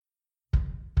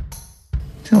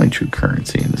The only true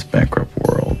currency in this bankrupt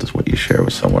world is what you share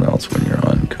with someone else when you're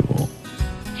uncool.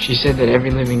 She said that every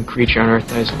living creature on Earth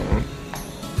dies alone.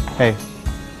 Hey,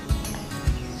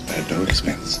 At no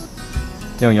expense.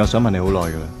 有樣嘢我想問你好耐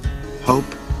㗎啦， Hope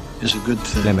is a good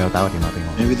你係 thing. 咪有打個電話俾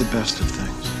我？ Maybe the best of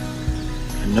things.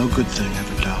 And no good thing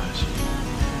ever dies.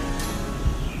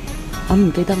 我唔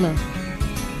記得啦。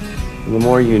 The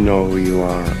more you know who you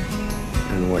are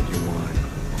and what you want,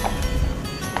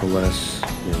 the less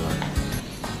you let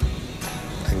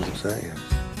things upset you.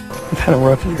 I've had a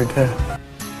rough year, Dad.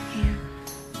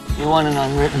 You want an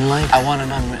unwritten life? I want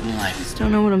an unwritten life. Just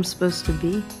don't know what I'm supposed to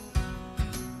be.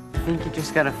 I think you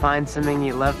just gotta find something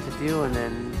you love to do and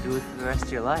then do it for the rest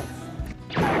of your life.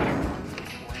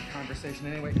 Conversation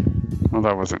anyway. Well,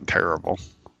 that wasn't terrible.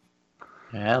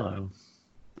 Hello.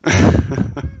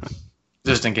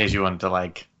 Just in case you wanted to,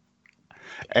 like...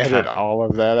 Edit all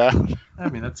of that out. I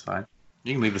mean, that's fine.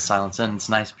 You can leave the silence in. It's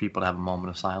nice for people to have a moment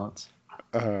of silence.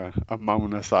 A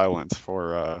moment of silence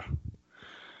for, I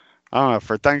don't know,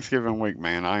 for Thanksgiving week,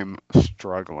 man, I'm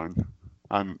struggling.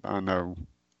 I know,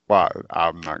 well,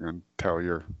 I'm not going to tell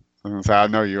you. I was going to say, I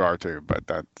know you are too, but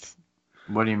that's...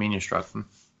 What do you mean you're struggling?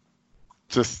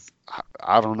 Just,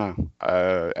 I don't know.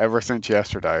 Ever since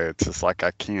yesterday, it's just like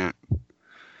I can't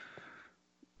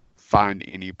find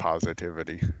any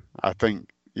positivity. I think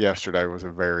yesterday was a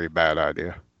very bad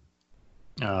idea.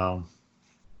 Oh.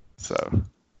 So.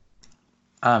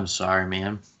 I'm sorry,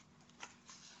 man.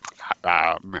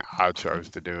 I chose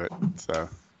to do it, so.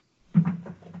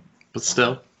 But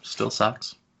still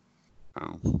sucks.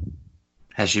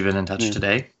 Has she been in touch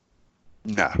today?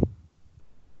 No.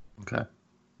 Okay.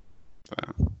 So.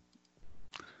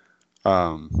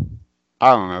 I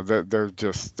don't know.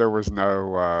 There was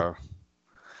no.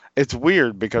 It's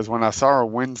weird because when I saw her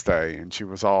Wednesday and she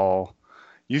was all,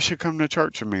 "You should come to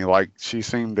church with me," like she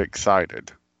seemed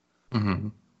excited. Mm-hmm.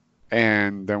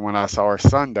 And then when I saw her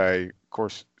Sunday, of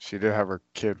course, she did have her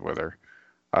kid with her.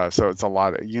 So it's a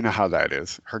lot of, you know how that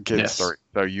is. Her kid's 3,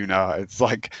 so you know, it's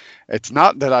like, it's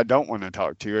not that I don't want to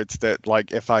talk to you. It's that,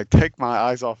 like, if I take my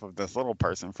eyes off of this little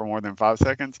person for more than 5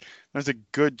 seconds, there's a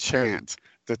good chance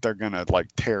that they're going to, like,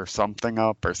 tear something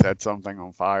up or set something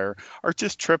on fire or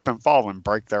just trip and fall and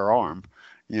break their arm,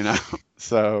 you know?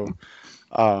 So,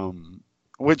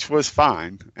 which was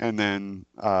fine. And then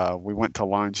we went to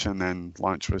lunch, and then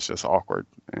lunch was just awkward.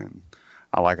 And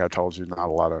like I told you, not a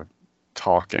lot of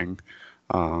talking.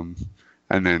 And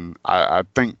then I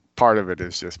think part of it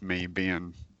is just me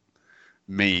being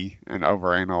me and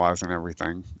overanalyzing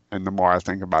everything. And the more I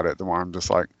think about it, the more I'm just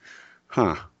like,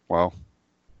 well,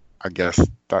 I guess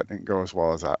that didn't go as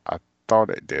well as I thought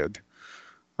it did.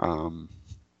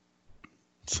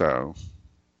 So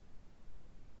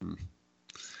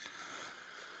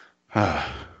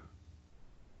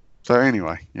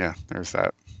anyway, yeah, there's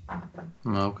that.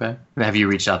 Okay. Have you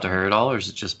reached out to her at all, or has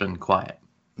it just been quiet?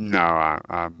 No,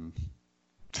 I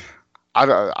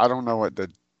don't know what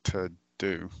to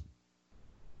do.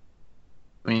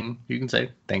 I mean, you can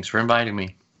say, "Thanks for inviting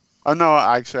me." Oh, no,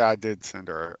 actually, I did send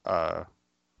her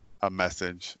a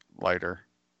message later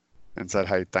and said,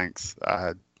 "Hey, thanks.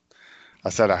 I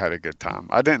said I had a good time.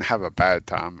 I didn't have a bad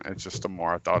time. It's just the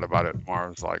more I thought about it, the more I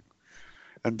was like,"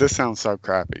 and this sounds so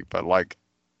crappy, but like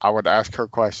I would ask her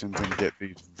questions and get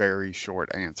these very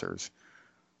short answers,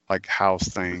 like how's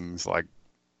things, like,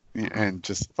 and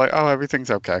just like, oh, everything's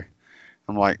okay.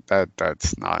 I'm like,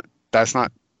 that's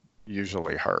not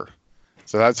usually her.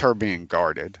 So that's her being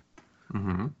guarded.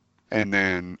 Mm-hmm. And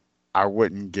then I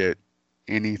wouldn't get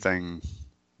anything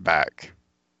back.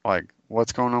 Like,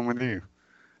 what's going on with you?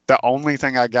 The only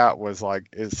thing I got was like,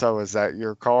 is that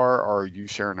your car, or are you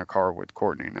sharing a car with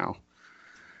Courtney now?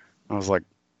 I was like,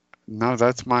 no,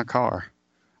 that's my car.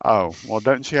 Oh, well,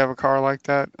 doesn't she have a car like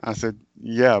that? I said,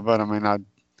 yeah, but I mean,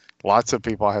 lots of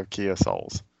people have Kia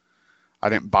Souls. I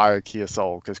didn't buy a Kia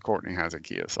Soul because Courtney has a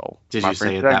Kia Soul. Did you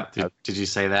say that? Did you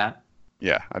say that?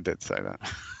 Yeah, I did say that.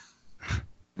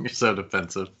 You're so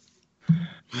defensive.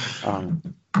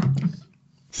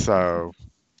 So,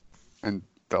 and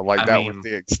that was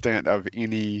the extent of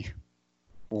any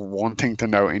wanting to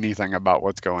know anything about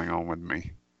what's going on with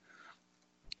me.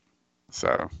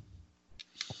 So.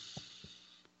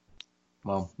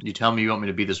 Well, you tell me you want me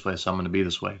to be this way, so I'm going to be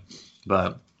this way.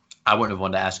 But I wouldn't have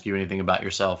wanted to ask you anything about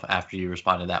yourself after you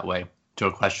responded that way to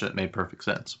a question that made perfect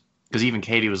sense. Because even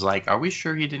Katie was like, are we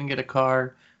sure he didn't get a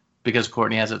car because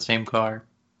Courtney has that same car?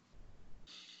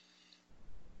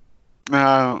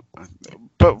 No,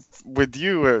 but with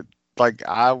you, like,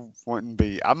 I wouldn't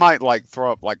be. I might, like,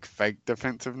 throw up, like, fake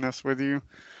defensiveness with you.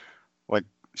 Like,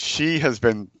 she has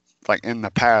been like in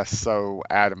the past so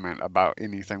adamant about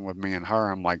anything with me and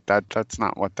her. I'm like, that's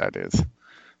not what that is.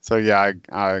 So yeah,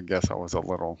 I guess I was a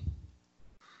little,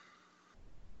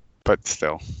 but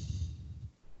still.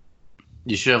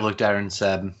 You should have looked at her and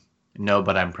said, "No,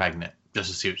 but I'm pregnant," just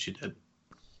to see what she did.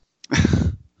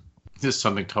 Just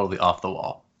something totally off the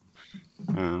wall.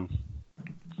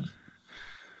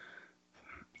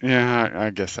 Yeah,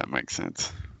 I guess that makes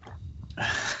sense.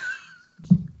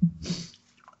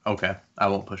 Okay, I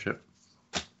won't push it.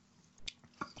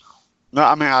 No,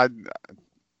 I mean,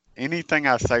 anything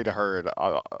I say to her, it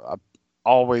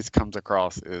always comes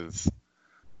across as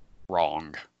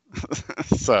wrong.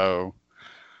 So,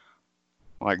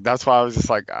 like, that's why I was just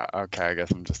like, okay, I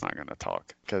guess I'm just not going to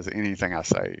talk. Because anything I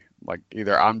say, like,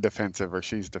 either I'm defensive or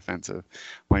she's defensive.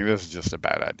 Like, this is just a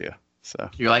bad idea. So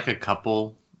you're like a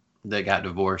couple that got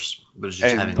divorced, but it's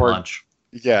just having lunch.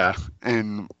 Yeah,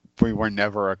 and we were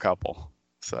never a couple.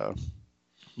 So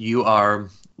you are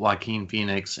Joaquin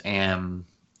Phoenix and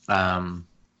oh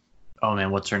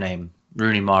man, what's her name?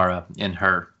 Rooney Mara in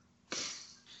Her.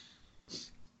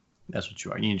 That's what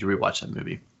you are. You need to rewatch that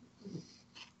movie.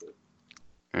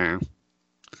 Yeah.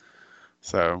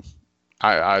 So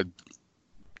I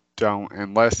don't,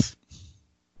 unless,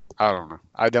 I don't know.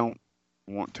 I don't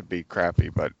want to be crappy,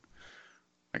 but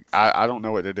like, I don't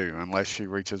know what to do unless she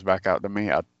reaches back out to me.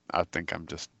 I think I'm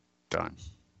just done.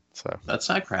 So that's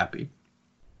not crappy.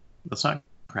 That's not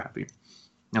crappy.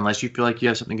 Unless you feel like you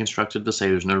have something constructive to say,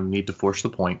 there's no need to force the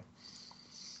point.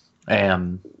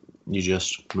 And you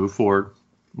just move forward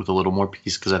with a little more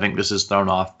peace, because I think this has thrown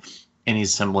off any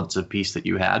semblance of peace that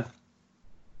you had.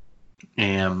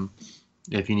 And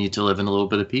if you need to live in a little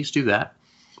bit of peace, do that.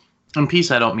 And peace,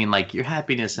 I don't mean like your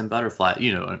happiness and butterfly,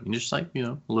 you know, I mean just like, you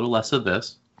know, a little less of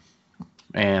this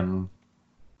and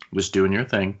just doing your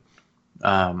thing.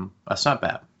 That's not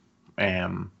bad.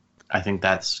 And I think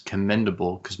that's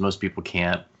commendable, because most people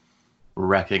can't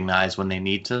recognize when they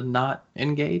need to not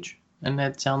engage. And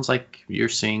that sounds like you're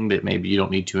seeing that maybe you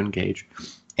don't need to engage.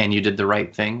 And you did the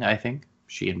right thing, I think.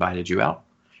 She invited you out.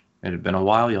 It had been a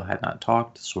while. You had not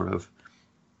talked. Sort of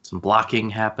some blocking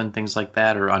happened, things like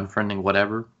that, or unfriending,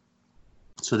 whatever.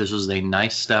 So this was a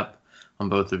nice step on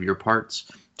both of your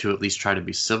parts to at least try to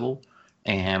be civil.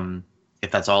 And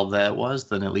if that's all that was,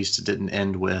 then at least it didn't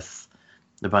end with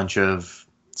a bunch of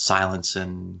silence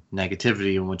and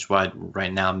negativity, in which what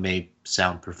right now may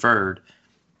sound preferred.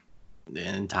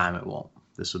 In time, it won't.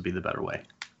 This would be the better way.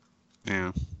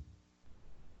 Yeah.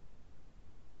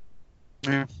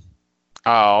 Yeah.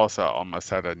 I also almost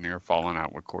had a near falling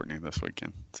out with Courtney this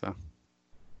weekend. So.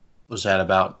 Was that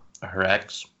about her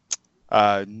ex?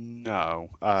 No.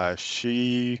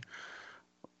 She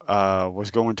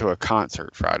was going to a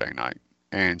concert Friday night,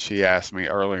 and she asked me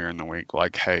earlier in the week,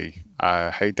 like, "Hey,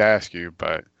 I hate to ask you,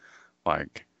 but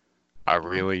like, I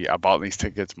bought these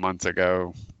tickets months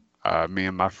ago. Me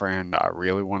and my friend, I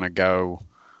really want to go."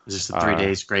 Is this the 3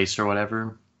 days grace or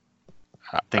whatever?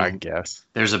 I guess.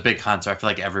 There's a big concert. I feel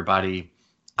like everybody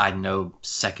I know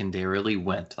secondarily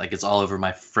went. Like, it's all over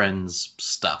my friends'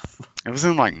 stuff. It was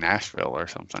in like Nashville or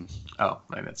something. Oh,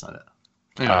 maybe that's not it.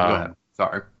 Anyway, go ahead.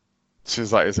 Sorry. She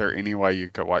was like, "Is there any way you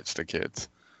could watch the kids?"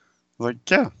 I was like,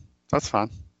 "Yeah, that's fine."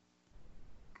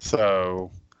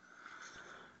 So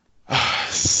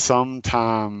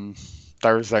sometime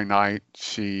Thursday night,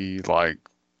 she I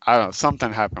don't know,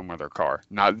 something happened with her car.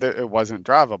 Not that it wasn't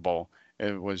drivable.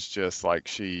 It was just like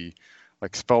she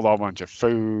spilled a whole bunch of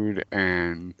food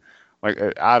and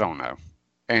I don't know.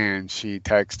 And she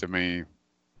texted me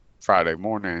Friday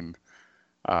morning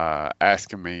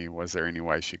asking me, was there any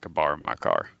way she could borrow my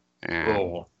car?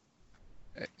 And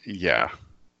yeah,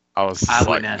 I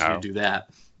wouldn't ask you to do that.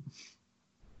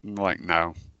 Like,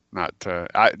 no, not to.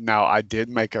 Now, I did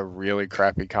make a really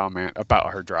crappy comment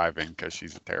about her driving because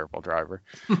she's a terrible driver.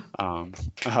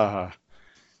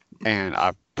 And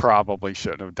I probably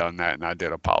shouldn't have done that, and I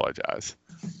did apologize.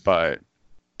 But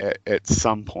at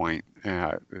some point,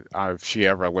 if she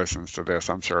ever listens to this,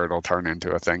 I'm sure it'll turn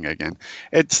into a thing again.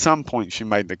 At some point, she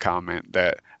made the comment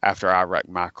that after I wrecked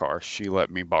my car, she let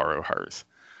me borrow hers.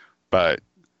 But,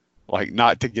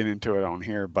 not to get into it on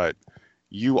here, but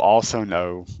you also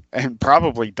know, and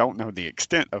probably don't know the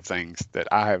extent of things that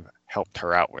I have helped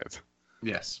her out with.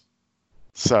 Yes.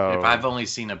 So if I've only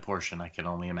seen a portion, I can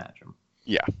only imagine.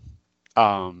 Yeah.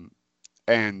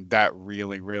 And that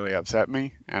really, really upset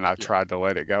me, and I tried to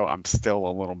let it go. I'm still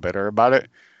a little bitter about it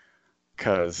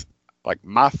because,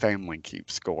 my family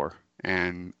keeps score,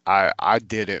 and I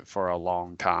did it for a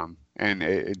long time, and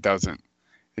it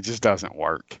just doesn't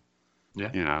work.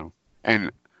 Yeah. You know,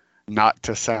 and not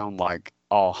to sound like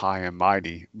all high and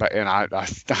mighty. But I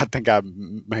think I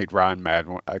made Ryan mad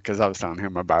because I was telling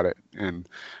him about it, and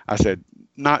I said,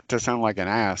 not to sound like an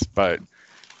ass, but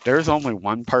there's only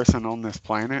one person on this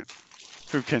planet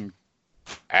who can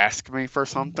ask me for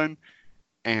something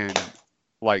and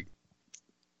like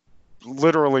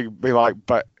literally be like,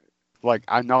 but like,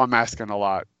 I know I'm asking a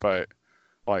lot, but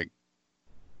like,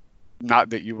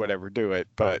 not that you would ever do it,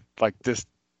 but like this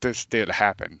did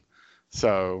happen.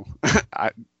 So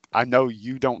I know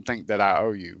you don't think that I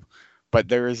owe you, but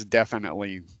there is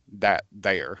definitely that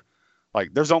there.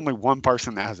 Like, there's only one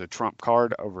person that has a trump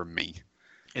card over me.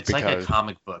 It's like a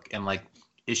comic book, and like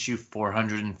issue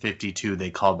 452, they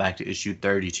called back to issue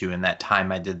 32, and that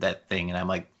time I did that thing, and I'm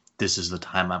like, this is the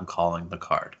time I'm calling the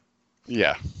card.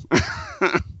 Yeah.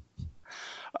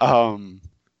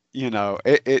 You know,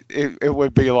 it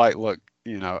would be like, look,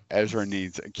 you know, Ezra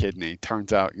needs a kidney.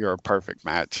 Turns out you're a perfect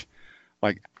match.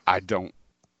 Like, I don't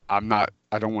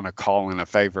want to call in a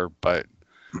favor, but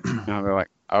you know, they're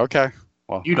like, okay,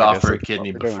 well, you'd offer a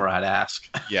kidney before I'd ask.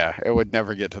 Yeah, it would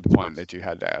never get to the point that you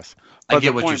had to ask. But I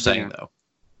get what you're saying, though.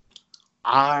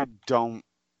 I don't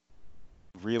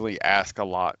really ask a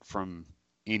lot from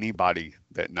anybody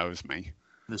that knows me.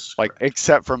 Like,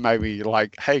 except for maybe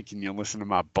like, hey, can you listen to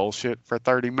my bullshit for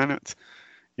 30 minutes?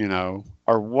 You know,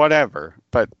 or whatever.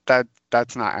 But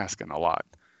that's not asking a lot.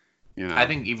 You know, I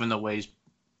think even the ways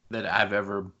that I've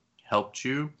ever helped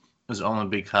you is only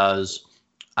because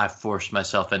I forced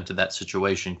myself into that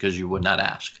situation because you would not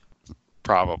ask.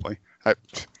 Probably.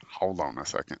 Hold on a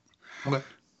second. Okay.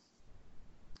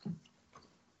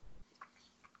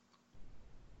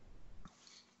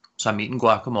 So I'm eating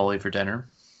guacamole for dinner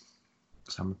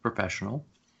because I'm a professional.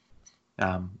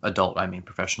 Adult, I mean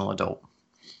professional adult.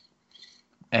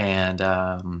 And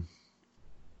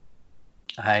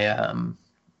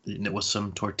eating it with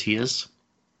some tortillas.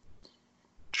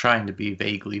 Trying to be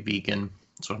vaguely vegan.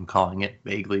 That's what I'm calling it,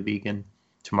 vaguely vegan.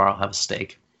 Tomorrow I'll have a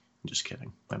steak. I'm just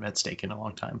kidding. I haven't had steak in a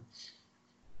long time.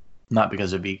 Not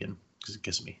because of vegan, because it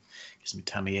gives me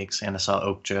tummy aches. And I saw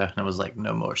Okja, and I was like,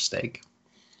 no more steak.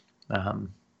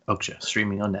 Okja,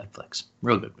 streaming on Netflix.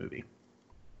 Real good movie.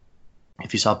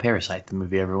 If you saw Parasite, the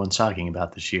movie everyone's talking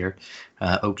about this year,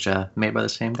 Okja, made by the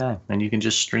same guy, and you can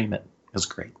just stream it. It was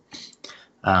great.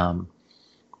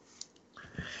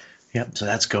 Yep, so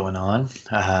that's going on.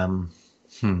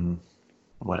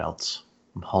 What else?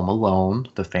 I'm home alone.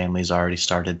 The family's already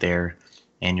started their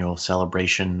annual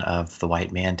celebration of the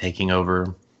white man taking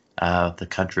over the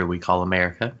country we call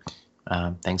America.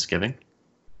 Thanksgiving.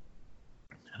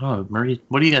 I don't know, Murray,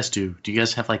 what do you guys do? Do you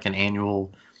guys have like an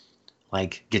annual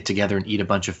like get together and eat a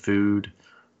bunch of food,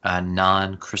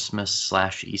 non-Christmas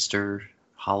 / Easter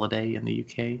holiday in the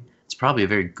UK? It's probably a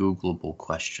very Googleable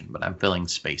question, but I'm filling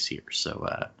space here. So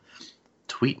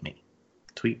tweet me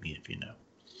if you know.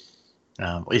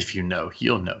 If you know,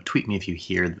 you'll know. Tweet me if you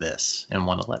hear this and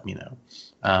want to let me know.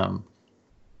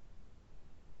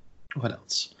 What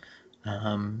else?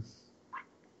 Let's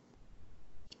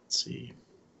see.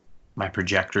 My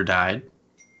projector died.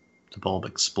 The bulb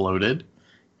exploded. It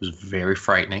was very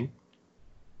frightening.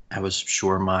 I was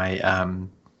sure my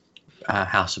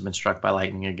house had been struck by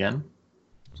lightning again.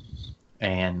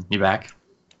 And you back?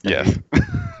 Yes.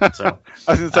 So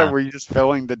I was going to say, were you just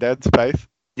filling the dead space?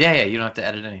 Yeah, you don't have to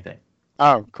edit anything.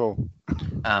 Oh, cool.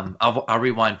 I'll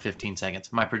rewind 15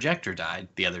 seconds. My projector died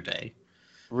the other day.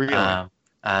 Really?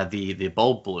 The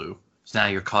bulb blew. So now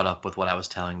you're caught up with what I was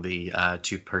telling the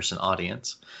two-person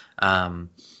audience.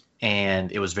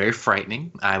 And it was very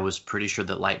frightening. I was pretty sure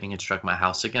that lightning had struck my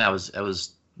house again. It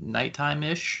was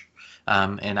nighttime-ish.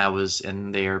 And I was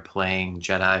in there playing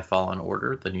Jedi Fallen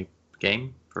Order, the new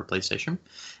game for PlayStation.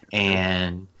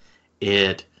 And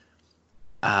it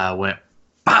went,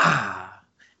 bah!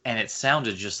 And it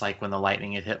sounded just like when the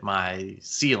lightning had hit my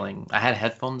ceiling. I had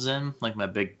headphones in, like my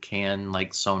big can,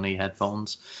 like Sony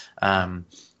headphones.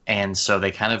 And so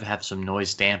they kind of have some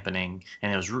noise dampening,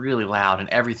 and it was really loud, and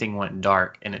everything went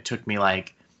dark. And it took me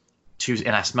like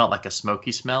and I smelled like a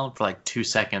smoky smell for like 2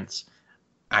 seconds.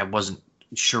 I wasn't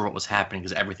sure what was happening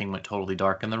because everything went totally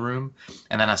dark in the room.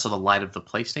 And then I saw the light of the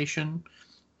PlayStation,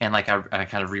 and like I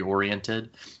kind of reoriented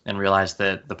and realized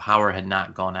that the power had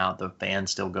not gone out. The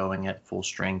fan's still going at full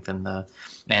strength,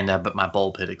 but my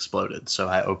bulb had exploded. So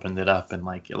I opened it up, and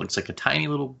like it looks like a tiny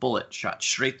little bullet shot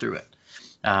straight through it.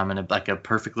 And like a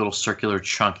perfect little circular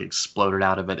chunk exploded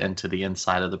out of it into the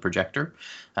inside of the projector.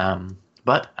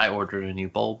 But I ordered a new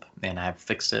bulb, and I've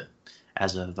fixed it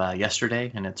as of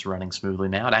yesterday, and it's running smoothly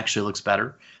now. It actually looks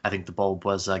better. I think the bulb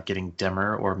was getting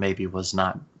dimmer, or maybe was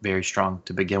not very strong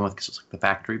to begin with because it's like the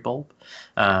factory bulb.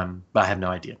 But I have no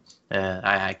idea.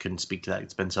 I couldn't speak to that.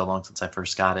 It's been so long since I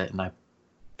first got it, and I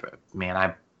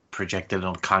I projected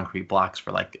on concrete blocks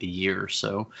for like a year or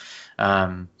so.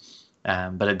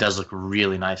 But it does look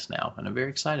really nice now, and I'm very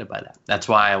excited by that. That's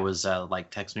why I was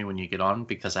text me when you get on,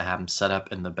 because I have them set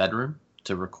up in the bedroom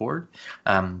to record.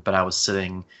 But I was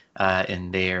sitting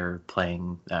in there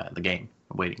playing the game,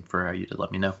 waiting for you to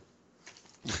let me know.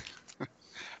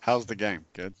 How's the game?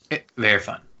 Good. Very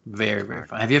fun. Very, very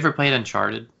fun. Have you ever played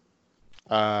Uncharted?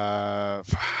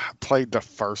 Played the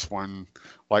first one,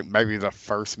 like maybe the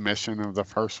first mission of the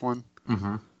first one.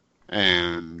 Mm-hmm.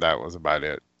 And that was about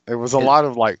it. It was a lot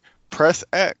of like, press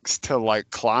X to like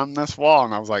climb this wall,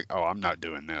 and I was like, oh, I'm not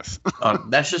doing this.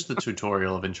 That's just the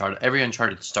tutorial of Uncharted. Every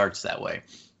Uncharted starts that way,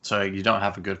 so you don't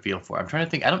have a good feel for it. I'm trying to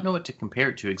think. I don't know what to compare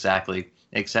it to exactly,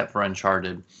 except for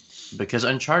Uncharted, because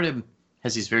Uncharted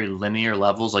has these very linear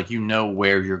levels. Like, you know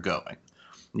where you're going.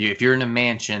 If you're in a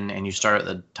mansion and you start at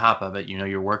the top of it, you know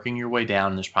you're working your way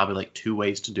down. And there's probably like 2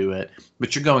 ways to do it,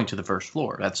 but you're going to the first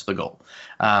floor. That's the goal.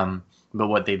 But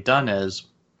what they've done is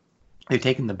they've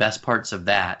taken the best parts of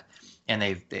that,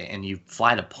 and you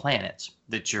fly to planets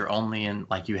that you're only in,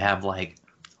 like, you have like,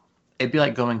 it'd be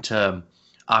like going to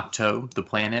Octo, the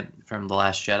planet from The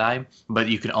Last Jedi, but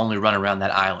you can only run around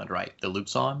that island, right, that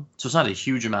Luke's on. So it's not a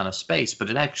huge amount of space, but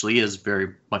it actually is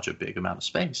very much a big amount of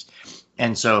space.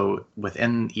 And so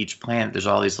within each planet, there's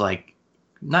all these like,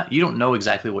 you don't know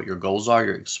exactly what your goals are,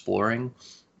 you're exploring,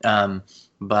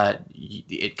 but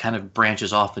it kind of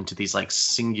branches off into these like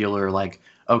singular, like,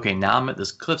 okay, now I'm at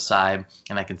this cliffside,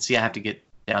 and I can see I have to get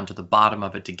down to the bottom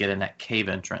of it to get in that cave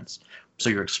entrance. So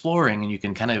you're exploring, and you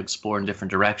can kind of explore in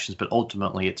different directions, but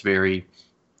ultimately it's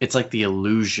like the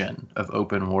illusion of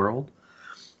open world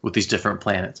with these different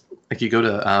planets. Like, you go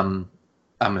to, I'm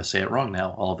going to say it wrong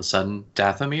now, all of a sudden,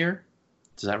 Dathomir?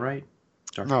 Is that right?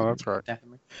 No, that's right.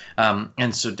 Dathomir.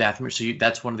 And so Dathomir, so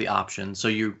that's one of the options. So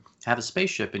you have a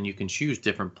spaceship, and you can choose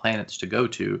different planets to go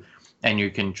to, and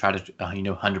you can try to,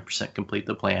 100% complete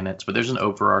the planets. But there's an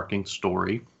overarching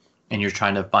story, and you're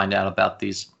trying to find out about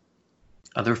these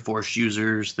other Force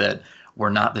users that were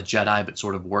not the Jedi, but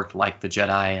sort of worked like the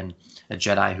Jedi. And a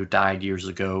Jedi who died years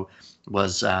ago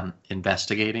was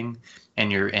investigating,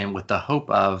 and with the hope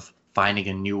of finding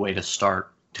a new way to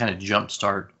start, kind of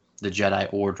jumpstart the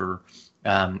Jedi Order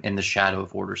in the shadow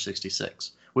of Order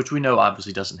 66, which we know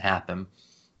obviously doesn't happen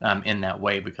in that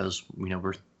way, because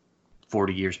we're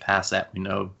 40 years past that. We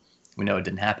know it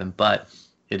didn't happen, but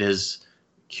it is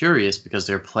curious because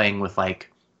they're playing with like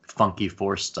funky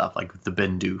Force stuff, like the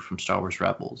Bendu from Star Wars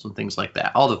Rebels and things like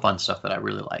that. All the fun stuff that I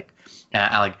really like.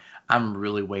 And I'm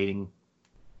really waiting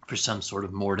for some sort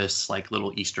of Mortis, like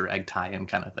little Easter egg tie-in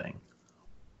kind of thing.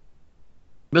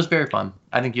 It was very fun.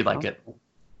 I think you'd like it.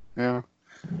 Yeah.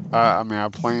 I mean, I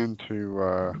plan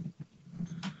to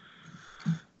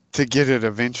get it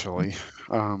eventually.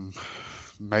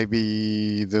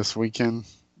 Maybe this weekend,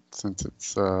 since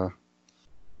it's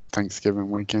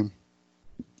Thanksgiving weekend.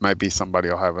 Maybe somebody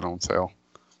will have it on sale.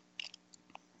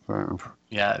 So.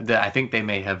 Yeah, I think they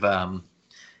may have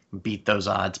beat those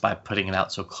odds by putting it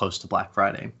out so close to Black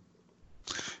Friday.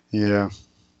 Yeah.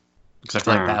 Because I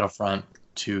feel like Battlefront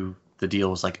 2, the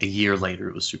deal was like a year later.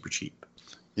 It was super cheap.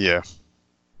 Yeah.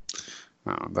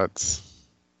 Maybe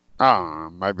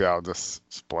I'll just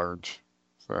splurge.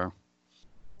 So.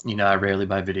 I rarely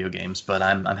buy video games, but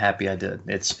I'm happy I did.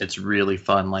 It's really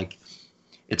fun. Like,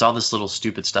 it's all this little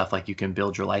stupid stuff. Like, you can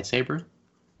build your lightsaber,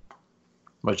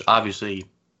 which obviously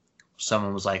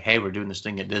someone was like, "Hey, we're doing this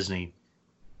thing at Disney,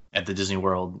 at the Disney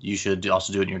World. You should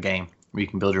also do it in your game where you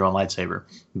can build your own lightsaber."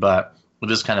 But it was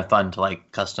just kind of fun to like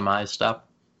customize stuff.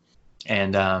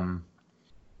 And I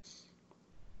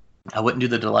wouldn't do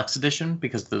the deluxe edition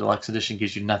because the deluxe edition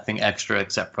gives you nothing extra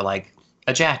except for like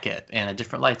a jacket and a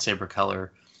different lightsaber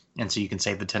color. And so you can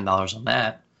save the $10 on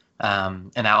that.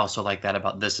 And I also like that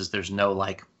about this is there's no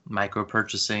like micro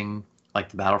purchasing like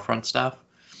the Battlefront stuff.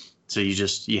 So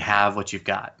you have what you've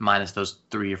got minus those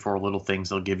 3 or 4 little things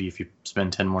they'll give you if you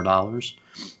spend $10 more.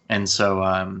 And so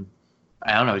I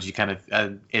don't know, you kind of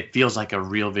it feels like a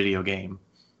real video game,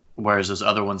 whereas those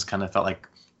other ones kind of felt like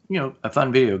a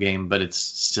fun video game, but it's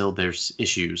still there's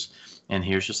issues. And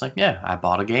here's just like, yeah, I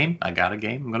bought a game, I got a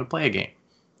game, I'm gonna play a game,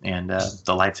 and the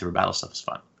lightsaber battle stuff is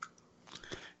fun.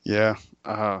 Yeah.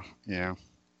 Yeah.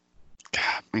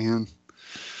 God, man.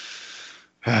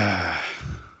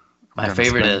 My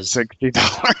favorite is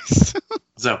 $60.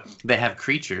 So they have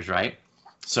creatures, right?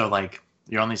 So like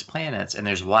you're on these planets and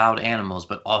there's wild animals,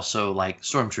 but also like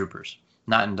stormtroopers.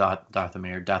 Not in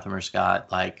Dathomir. Dathomir's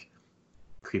got like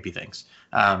creepy things,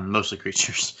 mostly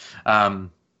creatures.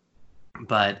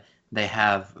 But they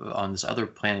have on this other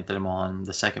planet that I'm on,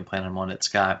 the second planet I'm on, it's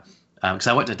got because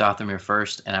I went to Dathomir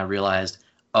first and I realized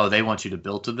oh, they want you to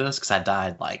build to this because I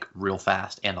died like real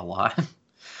fast and a lot.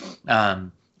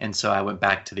 And so I went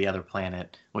back to the other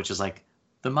planet, which is like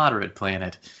the moderate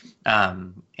planet.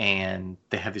 And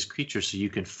they have these creatures, so you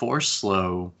can force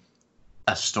slow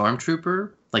a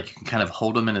stormtrooper. Like you can kind of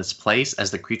hold him in his place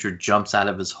as the creature jumps out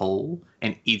of his hole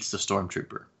and eats the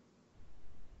stormtrooper.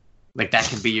 Like that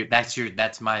can be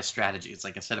that's my strategy. It's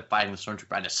like instead of fighting the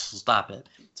stormtrooper, I just stop it.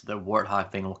 So the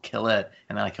warthog thing will kill it,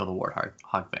 and then I kill the warthog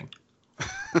thing.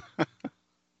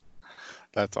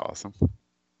 That's awesome.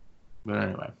 But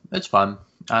anyway, it's fun.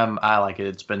 I like it.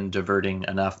 It's been diverting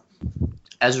enough.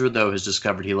 Ezra, though, has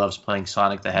discovered he loves playing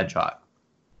Sonic the Hedgehog,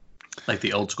 like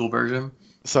the old school version.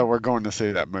 So we're going to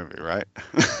see that movie, right?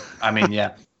 I mean,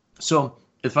 yeah. So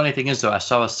the funny thing is, though, I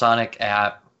saw a Sonic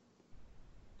at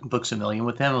Books A Million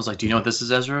with him. I was like, "Do you know what this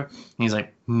is, Ezra?" And he's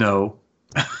like, "No."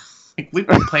 Like, we've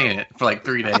been playing it for like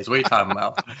 3 days. What are you talking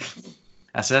about?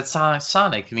 I said, "That's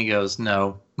Sonic," and he goes,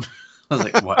 "No." I was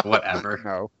like, "What? Whatever."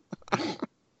 No.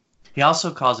 He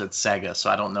also calls it Sega, so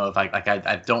I don't know if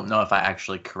I don't know if I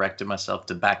actually corrected myself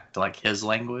to back to like his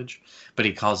language, but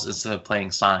he calls, instead of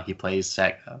playing Sonic, he plays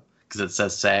Sega because it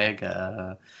says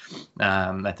Sega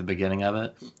at the beginning of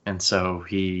it, and so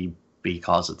he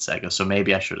calls it Sega. So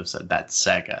maybe I should have said that's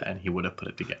Sega, and he would have put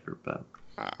it together. But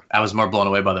I was more blown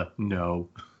away by the no.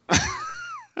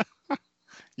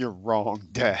 You're wrong,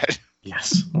 Dad.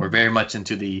 Yes, we're very much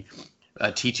into the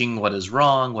teaching what is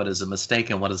wrong, what is a mistake,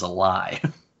 and what is a lie.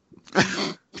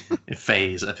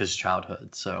 Phase of his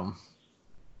childhood. So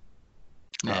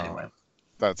anyway,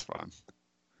 that's fun.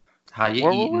 How you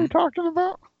what eating? Were we talking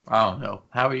about? I don't know.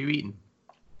 How are you eating?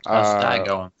 How's that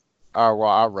going? Well,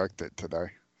 I wrecked it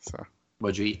today. So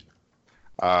what'd you eat?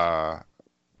 A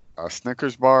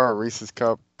Snickers bar, a Reese's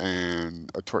cup, and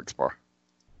a Twix bar.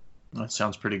 That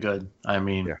sounds pretty good. I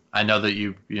mean, yeah. I know that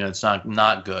you know it's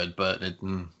not good, but it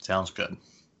sounds good.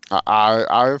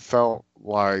 I felt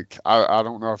like I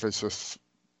don't know if it's just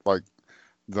like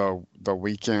the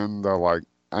weekend, the like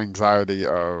anxiety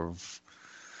of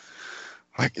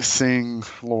like seeing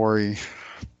Lori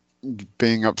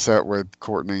being upset with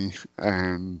Courtney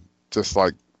and just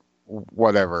like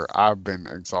whatever. I've been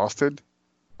exhausted.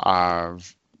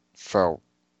 I've felt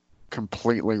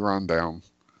completely run down,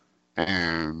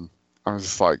 and I was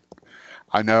just like,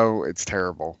 I know it's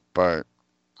terrible, but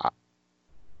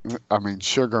I mean,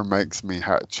 sugar makes me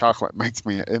chocolate makes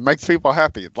me, it makes people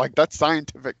happy. Like, that's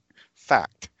scientific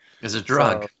fact. It's a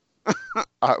drug. So,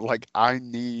 I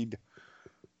need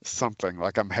something.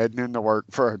 Like, I'm heading into work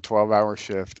for a 12-hour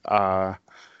shift.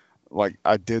 Like,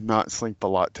 I did not sleep a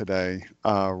lot today.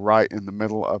 Right in the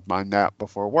middle of my nap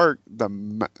before work, the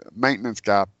maintenance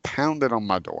guy pounded on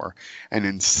my door and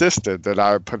insisted that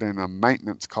I put in a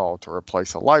maintenance call to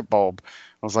replace a light bulb.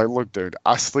 I was like, look, dude,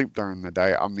 I sleep during the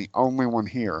day. I'm the only one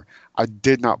here. I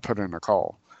did not put in a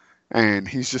call. And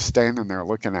he's just standing there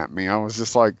looking at me. I was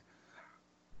just like,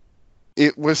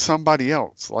 it was somebody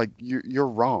else. Like, you're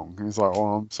wrong. He's like,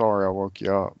 oh, I'm sorry I woke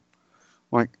you up.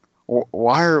 Like,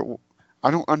 I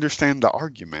don't understand the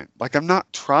argument. Like, I'm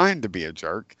not trying to be a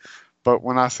jerk. But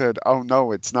when I said, oh,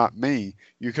 no, it's not me,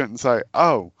 you couldn't say,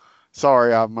 oh,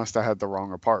 sorry, I must have had the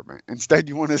wrong apartment. Instead,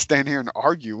 you want to stand here and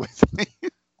argue with me.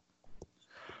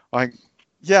 Like,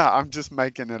 yeah, I'm just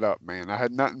making it up, man. I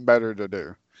had nothing better to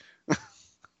do.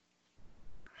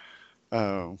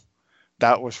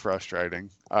 That was frustrating.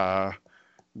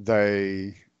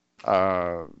 The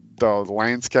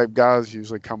landscape guys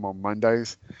usually come on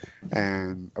Mondays,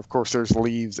 and of course there's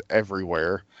leaves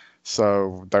everywhere.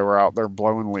 So they were out there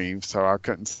blowing leaves, so I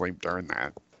couldn't sleep during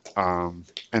that. And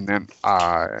then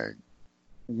I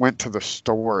went to the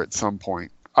store at some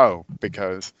point. Oh,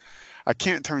 because I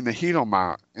can't turn the heat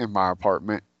on in my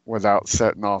apartment without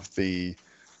setting off the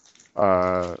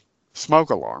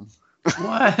smoke alarm.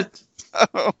 What?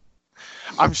 So,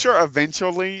 I'm sure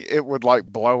eventually it would like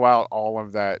blow out all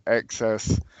of that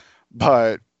excess,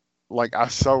 but like I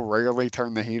so rarely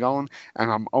turn the heat on,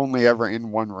 and I'm only ever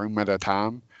in one room at a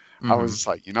time. Mm-hmm. I was just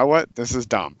like, you know what? This is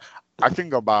dumb. I can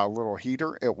go buy a little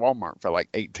heater at Walmart for like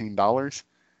 $18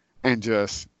 and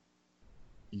just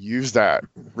use that.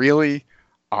 Really,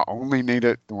 I only need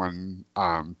it when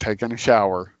I'm taking a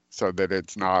shower so that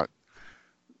it's not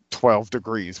 12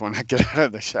 degrees when I get out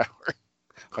of the shower.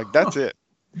 Like, that's it.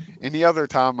 Any other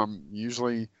time, I'm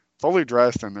usually fully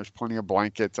dressed and there's plenty of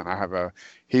blankets, and I have a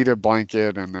heated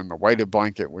blanket and then the weighted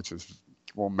blanket, which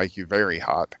will make you very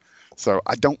hot. So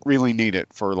I don't really need it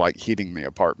for like heating the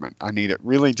apartment. I need it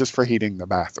really just for heating the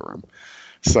bathroom.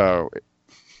 So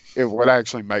it would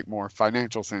actually make more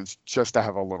financial sense just to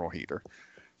have a little heater.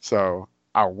 So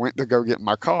I went to go get in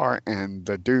my car, and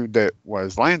the dude that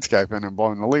was landscaping and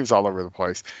blowing the leaves all over the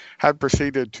place had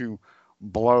proceeded to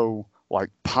blow like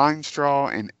pine straw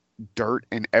and dirt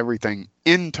and everything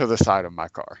into the side of my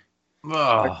car.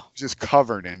 Like, just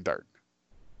covered in dirt.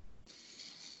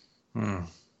 And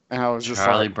I was just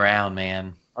Charlie like, Brown,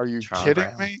 man. Are you Charlie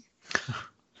kidding Brown. me?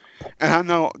 And I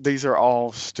know these are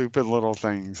all stupid little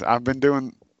things. I've been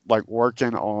doing like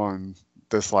working on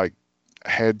this like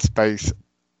headspace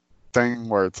thing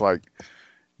where it's like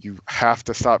you have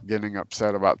to stop getting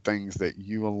upset about things that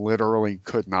you literally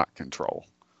could not control.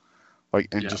 Like,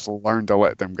 and just learn to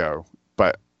let them go.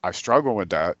 But I struggle with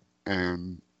that.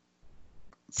 And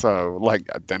so like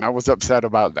then I was upset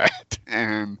about that.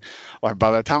 And like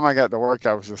by the time I got to work,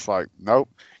 I was just like, nope,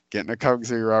 getting a Coke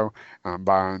Zero. I'm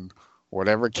buying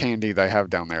whatever candy they have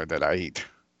down there that I eat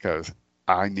because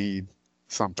I need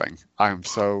something. I am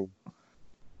so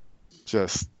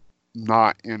just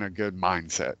not in a good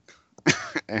mindset.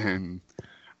 And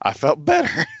I felt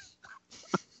better.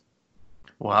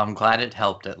 Well, I'm glad it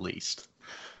helped at least.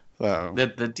 So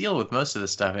The deal with most of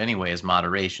this stuff anyway is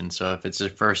moderation. So if it's your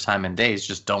first time in days,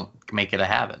 just don't make it a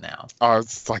habit now. Oh,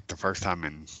 it's like the first time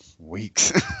in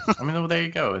weeks. I mean, well, there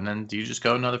you go. And then you just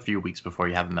go another few weeks before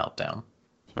you have a meltdown.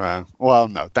 Well,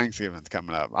 no, Thanksgiving's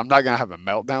coming up. I'm not going to have a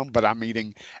meltdown, but I'm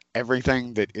eating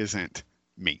everything that isn't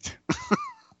meat.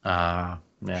 Yeah.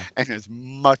 And as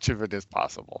much of it as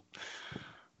possible.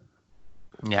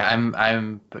 Yeah,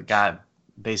 I'm got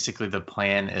basically the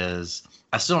plan is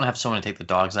I still don't have someone to take the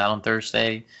dogs out on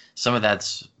Thursday. Some of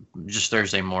that's just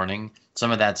Thursday morning.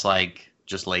 Some of that's like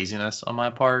just laziness on my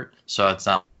part. So it's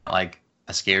not like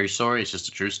a scary story. It's just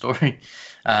a true story.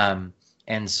 And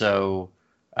so,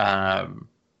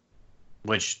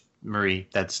 which Marie,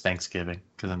 that's Thanksgiving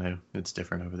because I know it's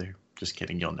different over there. Just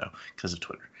kidding. You'll know because of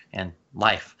Twitter and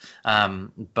life.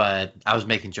 But I was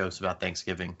making jokes about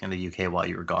Thanksgiving in the UK while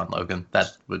you were gone, Logan.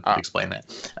 That would explain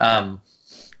that.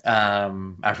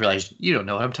 I realized you don't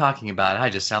know what I'm talking about. I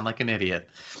just sound like an idiot.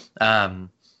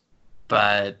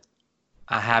 But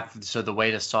so the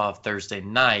way to solve Thursday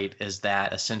night is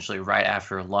that essentially right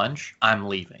after lunch, I'm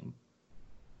leaving.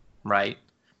 Right?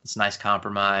 It's a nice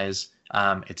compromise.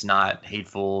 It's not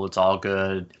hateful. It's all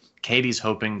good. Katie's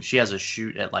hoping she has a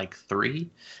shoot at like 3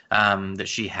 that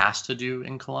she has to do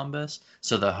in Columbus.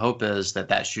 So the hope is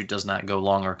that shoot does not go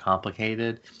long or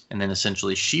complicated. And then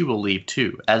essentially she will leave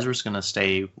too. Ezra's going to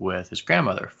stay with his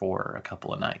grandmother for a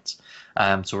couple of nights.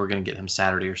 So we're going to get him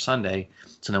Saturday or Sunday.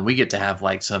 So then we get to have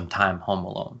like some time home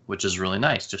alone, which is really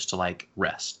nice just to like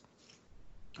rest.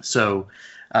 So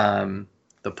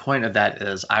the point of that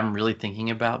is I'm really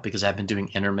thinking about, because I've been doing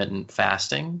intermittent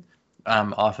fasting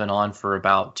off and on for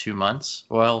about 2 months.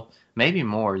 Well, maybe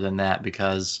more than that,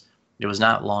 because it was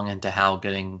not long into Hal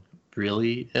getting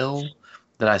really ill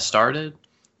that I started.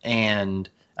 And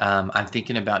I'm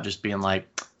thinking about just being like,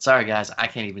 sorry guys, I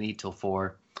can't even eat till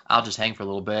 4. I'll just hang for a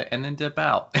little bit and then dip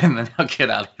out, and then I'll get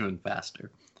out even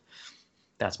faster.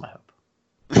 That's my hope.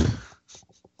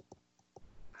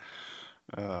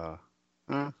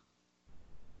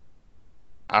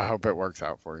 I hope it works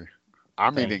out for you.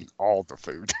 I'm eating all the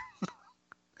food.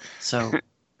 So,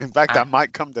 in fact, I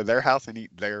might come to their house and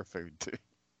eat their food too.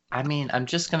 I mean, I'm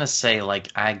just going to say, like,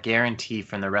 I guarantee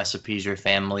from the recipes your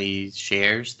family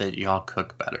shares that y'all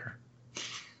cook better.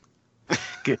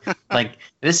 Like,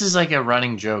 this is like a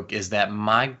running joke, is that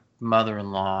my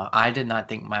mother-in-law, I did not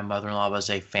think my mother-in-law was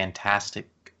a fantastic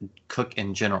cook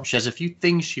in general. She has a few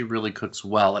things she really cooks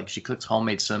well. Like, she cooks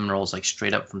homemade cinnamon rolls, like,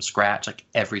 straight up from scratch, like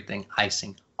everything,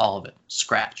 icing, all of it,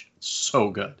 scratch. So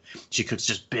good. She cooks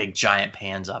just big, giant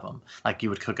pans of them. Like, you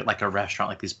would cook at, like, a restaurant,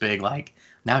 like these big, like,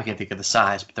 now I can't think of the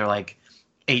size, but they're like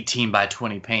 18 by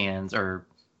 20 pans, or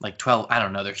like 12, I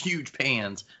don't know. They're huge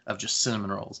pans of just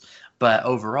cinnamon rolls. But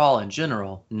overall, in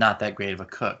general, not that great of a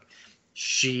cook.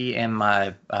 She and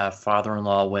my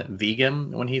father-in-law went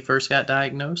vegan when he first got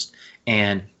diagnosed,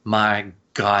 and my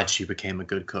God, she became a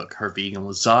good cook. Her vegan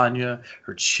lasagna,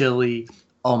 her chili,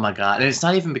 oh my God. And it's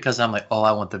not even because I'm like, oh,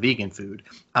 I want the vegan food.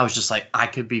 I was just like, I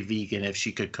could be vegan if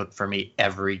she could cook for me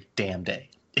every damn day.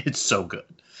 It's so good.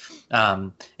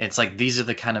 It's like, these are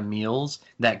the kind of meals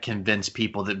that convince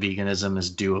people that veganism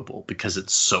is doable because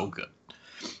it's so good.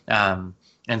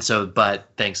 And so, but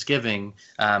Thanksgiving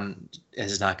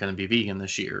is not going to be vegan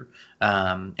this year.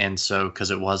 And so,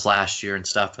 because it was last year and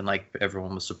stuff, and like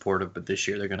everyone was supportive, but this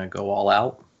year they're going to go all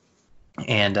out.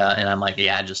 And I'm like,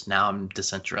 yeah, just now I'm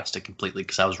disinterested completely,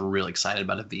 because I was really excited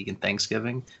about a vegan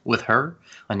Thanksgiving with her.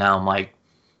 And now I'm like,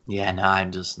 yeah, no,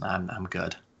 I'm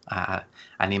good. I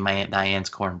need my Aunt Diane's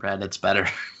cornbread. It's better.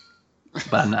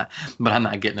 but I'm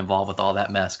not getting involved with all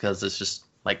that mess, because it's just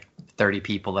like 30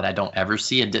 people that I don't ever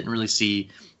see and didn't really see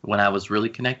when I was really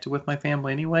connected with my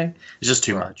family anyway. It's just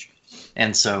too much.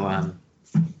 And so,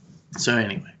 so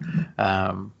anyway,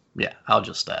 yeah, I'll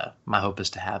just, my hope is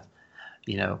to have,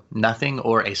 nothing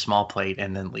or a small plate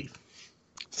and then leave.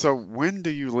 So when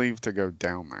do you leave to go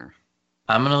down there?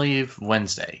 I'm going to leave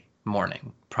Wednesday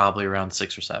morning, probably around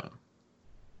 6 or 7.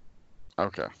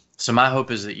 Okay. So my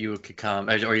hope is that you could come.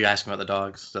 Are you asking about the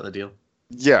dogs? Is that the deal?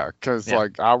 Yeah, because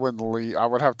like I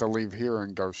would have to leave here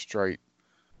and go straight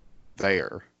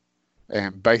there,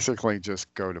 and basically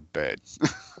just go to bed.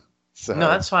 So no,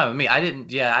 that's fine with me. I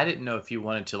didn't know if you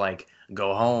wanted to like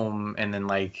go home and then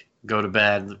like go to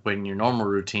bed in your normal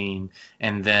routine,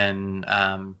 and then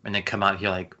come out here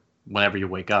like whenever you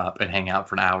wake up and hang out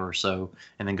for an hour or so,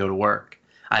 and then go to work.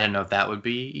 I didn't know if that would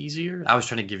be easier. I was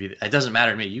trying to give you. It doesn't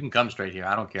matter to me. You can come straight here.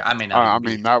 I don't care. I may not. I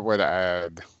mean, that would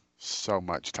add so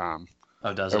much time.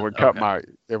 Oh, does it? It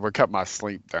would cut my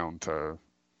sleep down to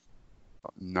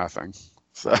nothing.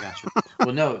 So. I got you.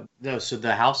 Well, no. So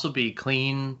the house will be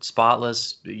clean,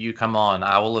 spotless. You come on.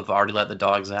 I will have already let the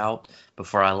dogs out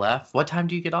before I left. What time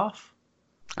do you get off?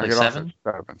 Like I get 7?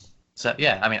 Off at 7. So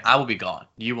yeah, I mean, I will be gone.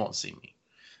 You won't see me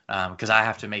because I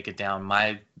have to make it down.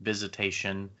 My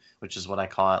visitation, which is what I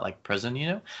call it, like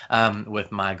prison,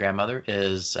 with my grandmother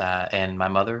is and my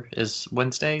mother is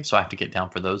Wednesday, so I have to get down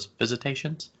for those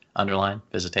visitations. Underline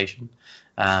visitation,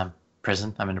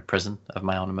 prison. I'm in a prison of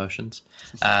my own emotions.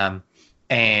 So I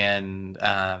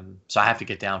have to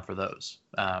get down for those.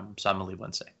 So I'm gonna leave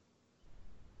Wednesday.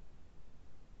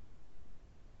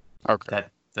 Okay. Did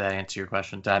that answer your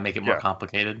question? Did I make it more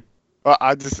complicated? Well,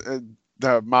 I just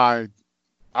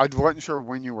I wasn't sure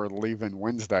when you were leaving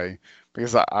Wednesday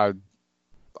because I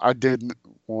didn't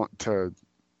want to.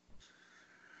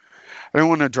 I didn't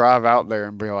want to drive out there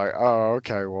and be like, oh,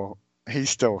 okay, well, he's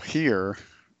still here,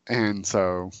 and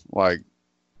so like,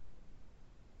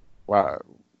 well,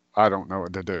 I don't know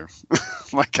what to do.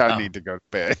 Like I need to go to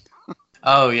bed.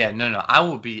 Oh yeah, no. I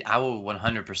will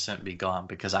 100% be gone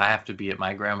because I have to be at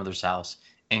my grandmother's house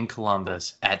in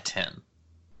Columbus at 10.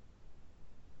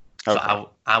 So okay.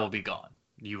 I will be gone.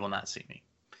 You will not see me.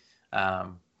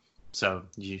 So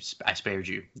I spared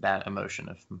you that emotion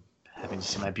of having to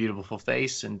see my beautiful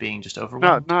face and being just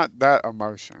overwhelmed. No, not that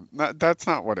emotion. That's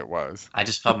not what it was. I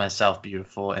just felt myself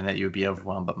beautiful and that you would be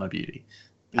overwhelmed by my beauty.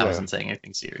 I wasn't saying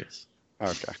anything serious.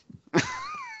 Okay.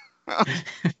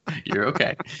 You're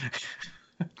okay.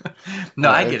 No,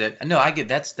 I get it. No, I get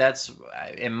that's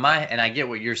in my, and I get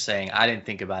what you're saying. I didn't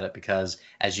think about it because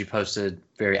as you posted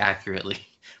very accurately,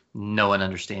 no one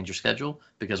understands your schedule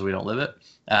because we don't live it.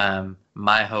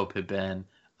 My hope had been,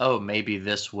 maybe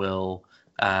this will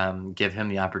give him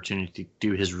the opportunity to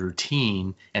do his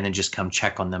routine and then just come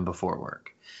check on them before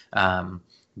work.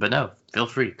 But no, feel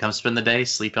free. Come spend the day,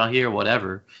 sleep out here,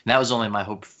 whatever. And that was only my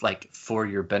hope, like, for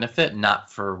your benefit, not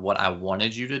for what I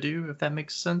wanted you to do, if that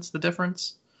makes sense, the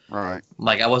difference. All right.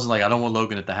 Like, I wasn't like, I don't want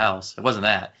Logan at the house. It wasn't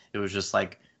that. It was just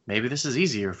like, maybe this is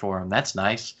easier for him. That's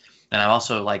nice. And I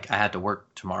also, like, I had to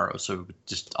work tomorrow, so it would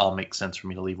just all make sense for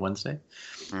me to leave Wednesday.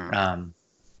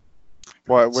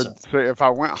 Well, it would say if I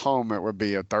went home, it would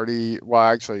be a 30. Well,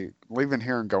 actually, leaving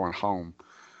here and going home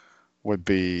would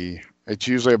be. It's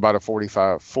usually about a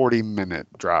 40-minute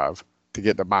drive to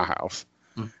get to my house.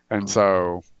 Mm-hmm. And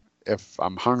so if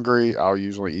I'm hungry, I'll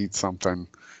usually eat something,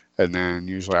 and then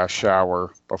usually I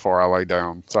shower before I lay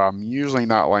down. So I'm usually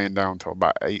not laying down until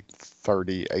about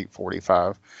 8:30,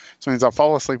 8:45. So it means I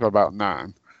fall asleep about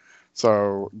 9.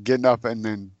 So getting up and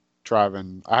then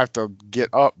driving, I have to get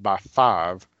up by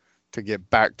 5 to get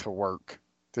back to work,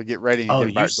 to get ready and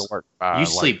get back to work. You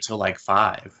sleep till like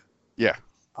 5? Yeah.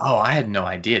 Oh, I had no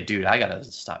idea, dude. I gotta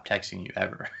stop texting you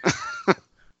ever.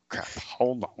 Crap,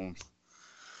 hold on.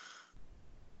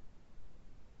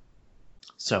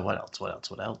 So what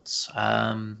else?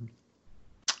 I'm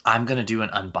gonna do an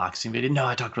unboxing video. No,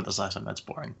 I talked about this last time. That's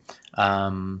boring.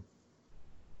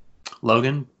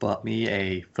 Logan bought me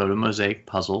a photo mosaic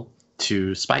puzzle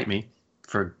to spite me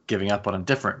for giving up on a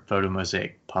different photo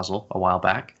mosaic puzzle a while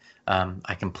back.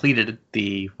 I completed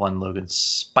the one Logan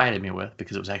spited me with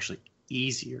because it was actually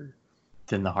easier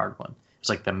than the hard one. It's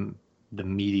like the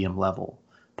medium level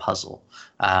puzzle.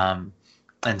 And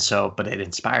so, but it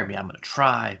inspired me. I'm going to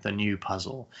try the new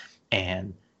puzzle,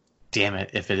 and damn it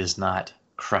if it is not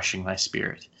crushing my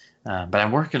spirit. But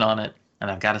I'm working on it,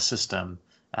 and I've got a system.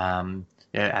 I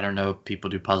don't know if people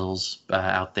do puzzles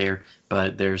out there,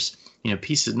 but there's,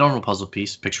 pieces, normal puzzle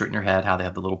piece, picture it in your head, how they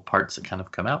have the little parts that kind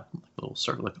of come out, like a little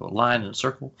circle, like a little line and a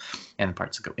circle, and the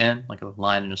parts that go in, like a little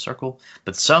line and a circle.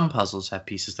 But some puzzles have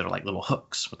pieces that are like little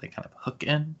hooks, where they kind of hook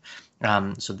in.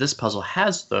 So this puzzle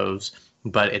has those,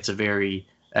 but it's a very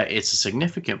it's a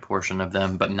significant portion of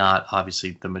them, but not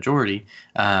obviously the majority.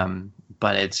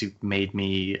 But it's made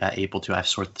me able to, I've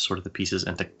sorted the pieces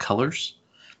into colors,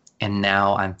 and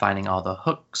now I'm finding all the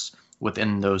hooks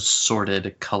within those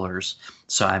sorted colors.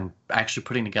 So I'm actually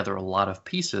putting together a lot of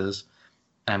pieces,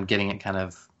 and I'm getting it kind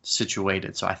of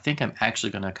situated. So I think I'm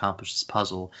actually going to accomplish this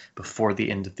puzzle before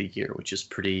the end of the year, which is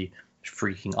pretty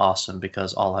freaking awesome,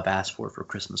 because all I've asked for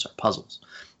Christmas are puzzles.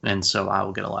 And so I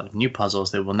will get a lot of new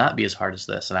puzzles. They will not be as hard as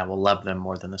this, and I will love them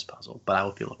more than this puzzle, but I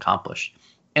will feel accomplished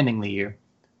ending the year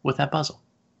with that puzzle.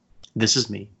 This is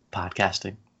me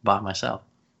podcasting by myself.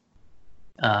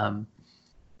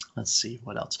 Let's see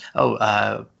what else.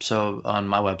 So on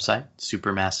my website,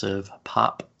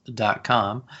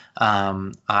 supermassivepop.com,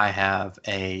 I have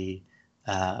a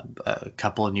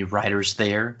couple of new writers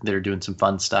there that are doing some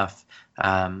fun stuff.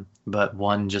 But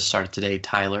one just started today,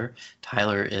 Tyler.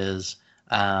 Tyler is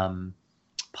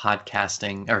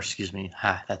podcasting, or excuse me,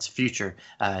 that's Future.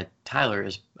 Tyler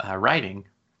is writing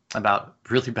about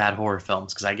really bad horror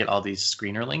films, because I get all these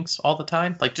screener links all the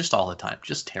time, like just all the time,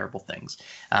 just terrible things.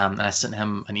 And I sent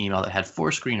him an email that had 4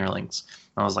 screener links.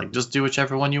 I was like, just do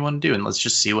whichever one you want to do, and let's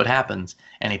just see what happens.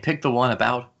 And he picked the one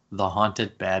about the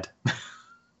haunted bed.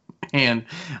 And,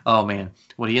 oh man,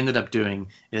 what he ended up doing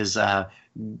is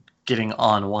getting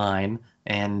online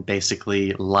and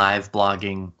basically live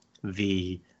blogging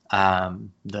the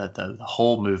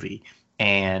whole movie.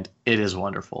 And it is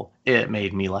wonderful. It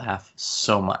made me laugh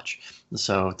so much.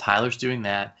 So Tyler's doing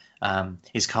that.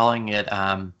 He's calling it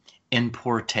In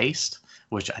Poor Taste,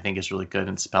 which I think is really good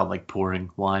and spelled like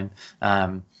pouring wine.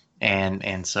 And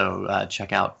so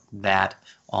check out that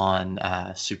on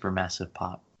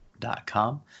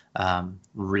supermassivepop.com.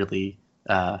 Really,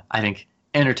 I think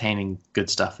entertaining, good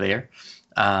stuff there.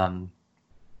 And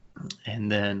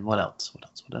then what else?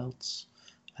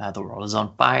 The world is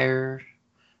on fire.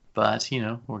 But,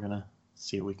 we're going to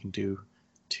see what we can do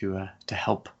to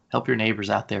help your neighbors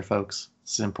out there, folks.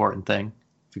 It's an important thing.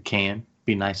 If you can,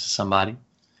 be nice to somebody.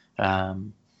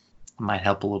 Might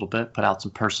help a little bit. Put out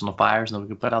some personal fires, and then we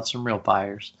can put out some real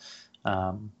fires.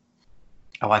 I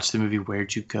watched the movie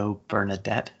Where'd You Go,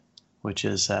 Bernadette, which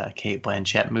is a Cate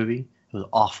Blanchett movie. It was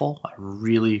awful. I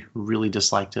really, really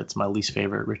disliked it. It's my least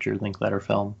favorite Richard Linklater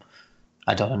film.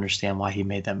 I don't understand why he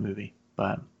made that movie.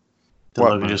 But did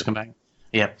Logan just come back?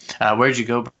 Yeah. Where'd You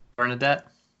Go, Bernadette?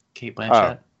 Cate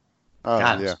Blanchett.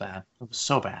 God, it was bad. It was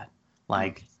so bad.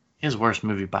 Like, his worst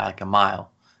movie by like a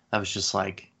mile. I was just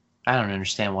like, I don't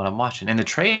understand what I'm watching. And the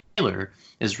trailer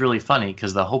is really funny,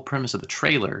 because the whole premise of the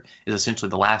trailer is essentially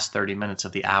the last 30 minutes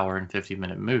of the hour and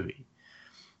 50-minute movie.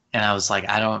 And I was like,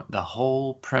 the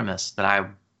whole premise that I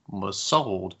was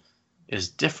sold is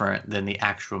different than the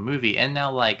actual movie. And now,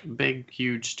 like, big,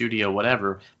 huge studio,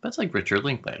 whatever, but it's like Richard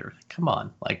Linklater. Come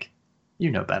on. Like, you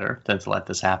know better than to let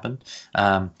this happen.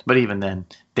 But even then,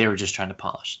 they were just trying to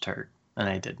polish the turd, and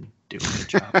they didn't do a good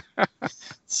job.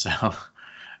 So,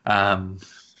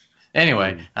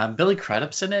 anyway, Billy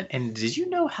Crudup's in it. And did you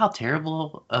know how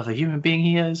terrible of a human being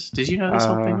he is? Did you know this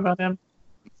whole thing about him?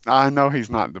 I know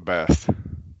he's not the best.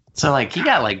 So, like, he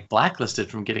got, like, blacklisted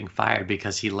from getting fired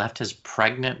because he left his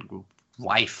pregnant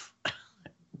wife.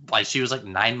 Like, she was, like,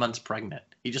 9 months pregnant.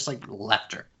 He just, like,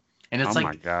 left her. And it's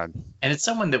my God. And it's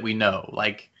someone that we know.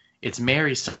 Like, it's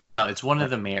Mary. It's one of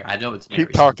the Mary. I know it's Mary.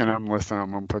 Keep talking. I'm listening.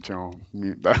 I'm going to put you on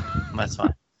mute, though. That's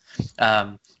fine.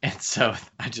 And so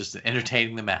I just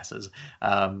entertaining the masses.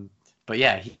 But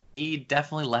yeah, he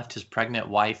definitely left his pregnant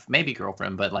wife, maybe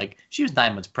girlfriend, but like she was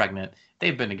 9 months pregnant.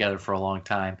 They've been together for a long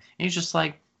time. And he's just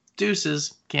like,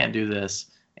 deuces, can't do this.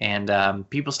 And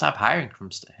people stopped hiring from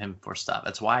him for stuff.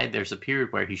 That's why there's a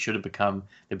period where he should have become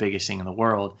the biggest thing in the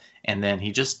world, and then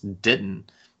he just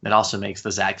didn't. It also makes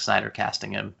the Zack Snyder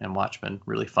casting him in Watchmen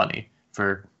really funny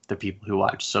for the people who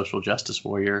watch Social Justice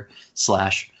Warrior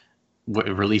 /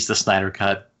 release the Snyder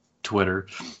Cut Twitter.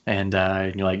 And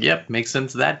you're like, yep, makes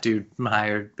sense that dude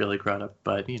hired Billy Crudup,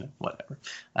 but, whatever.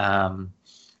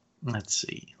 Let's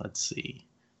see.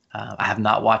 I have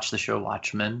not watched the show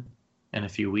Watchmen in a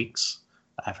few weeks.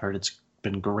 I've heard it's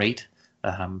been great,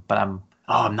 but I'm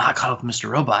not caught up with Mr.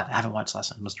 Robot. I haven't watched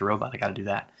last night Mr. Robot. I got to do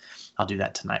that. I'll do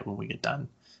that tonight when we get done.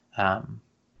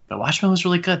 But Watchmen was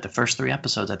really good. The first 3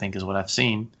 episodes, I think, is what I've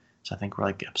seen. So I think we're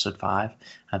like episode 5.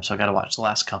 So I got to watch the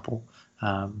last couple.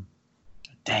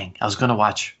 Dang, I was going to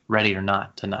watch Ready or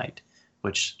Not tonight,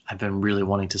 which I've been really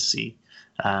wanting to see.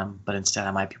 But instead,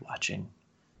 I might be watching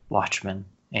Watchmen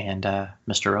and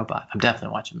Mr. Robot. I'm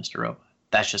definitely watching Mr. Robot.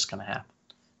 That's just going to happen.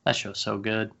 That show's so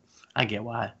good. I get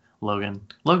why Logan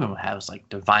was like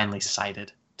divinely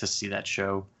sighted to see that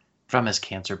show from his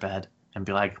cancer bed and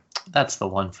be like, that's the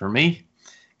one for me,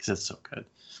 because it's so good.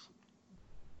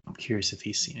 I'm curious if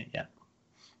he's seen it yet.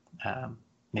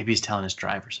 Maybe he's telling his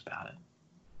drivers about it.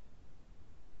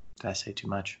 Did I say too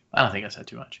much? I don't think I said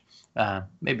too much.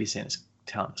 Maybe he's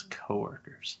telling his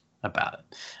coworkers about it.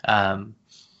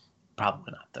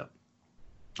 Probably not, though.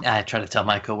 I try to tell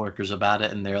my coworkers about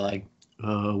it, and they're like,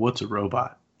 what's a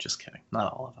robot? Just kidding.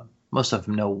 Not all of them. Most of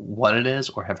them know what it is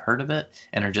or have heard of it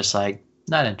and are just like,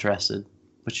 not interested,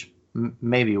 which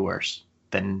may be worse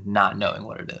than not knowing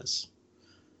what it is.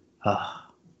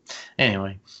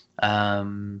 Anyway,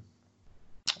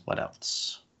 what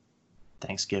else?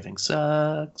 Thanksgiving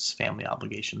sucks. Family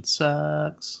obligation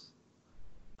sucks.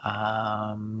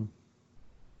 My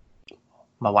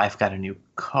wife got a new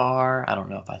car. I don't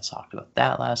know if I talked about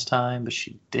that last time, but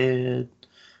she did.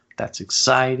 That's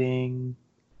exciting.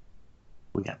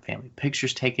 We got family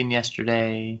pictures taken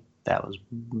yesterday. That was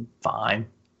fine.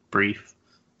 Brief.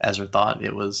 Ezra thought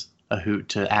it was a hoot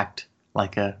to act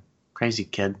like a crazy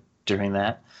kid during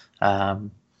that.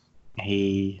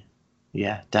 Definitely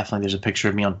there's a picture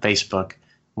of me on Facebook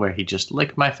where he just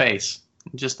licked my face.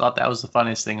 Just thought that was the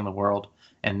funniest thing in the world.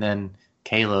 And then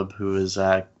Caleb, who is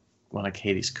one of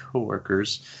Katie's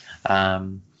coworkers,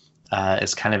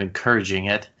 is kind of encouraging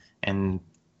it and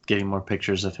getting more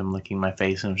pictures of him licking my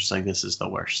face, and I'm just like, this is the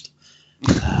worst.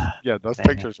 Yeah, those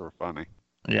pictures were funny.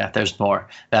 Yeah, there's more.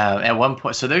 At one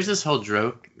point, so there's this whole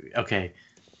joke. Okay,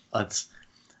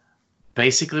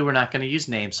 basically, we're not going to use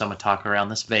names, so I'm going to talk around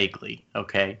this vaguely,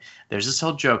 okay? There's this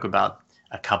whole joke about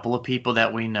a couple of people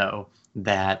that we know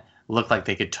that look like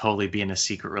they could totally be in a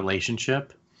secret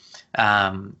relationship.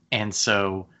 And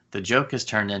so the joke has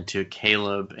turned into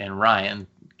Caleb and Ryan,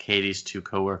 Katie's two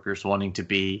coworkers, wanting to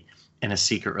be in a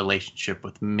secret relationship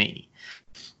with me.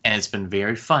 And it's been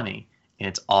very funny. And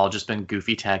it's all just been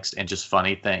goofy text and just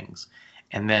funny things.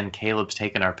 And then Caleb's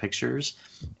taken our pictures,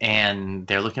 and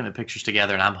they're looking at the pictures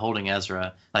together, and I'm holding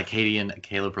Ezra. Like, Katie and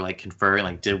Caleb were like conferring,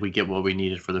 like, did we get what we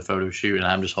needed for the photo shoot? And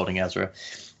I'm just holding Ezra.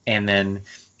 And then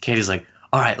Katie's like,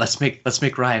 all right, let's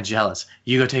make Ryan jealous.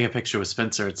 You go take a picture with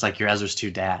Spencer. It's like you're Ezra's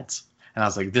two dads. And I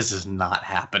was like, this is not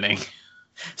happening.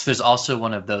 So there's also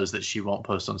one of those that she won't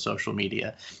post on social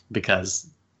media because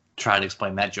try to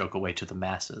explain that joke away to the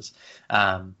masses.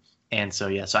 And so,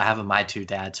 yeah, so I have a My Two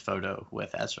Dads photo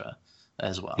with Ezra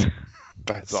as well.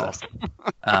 That's awesome.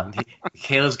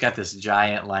 Caleb's got this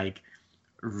giant, like,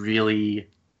 really,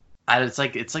 it's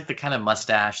like the kind of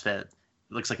mustache that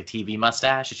looks like a TV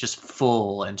mustache. It's just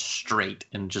full and straight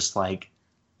and just like,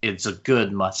 it's a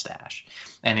good mustache.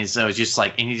 And it's just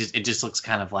like, it just looks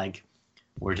kind of like,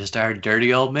 we're just our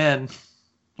dirty old men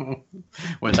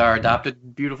with our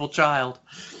adopted beautiful child.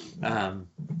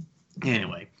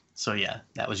 Anyway, so yeah,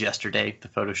 that was yesterday, the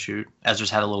photo shoot. Ezra's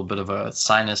had a little bit of a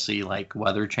sinusy, like,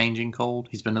 weather changing cold.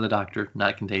 He's been to the doctor,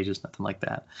 not contagious, nothing like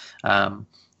that.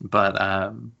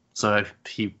 So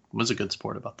he was a good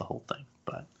sport about the whole thing.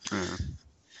 But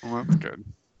well, that's good.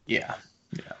 Yeah.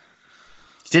 He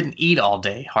didn't eat all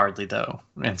day, hardly, though.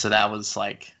 And so that was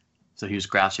like, so he was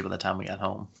grouchy by the time we got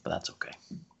home, but that's okay.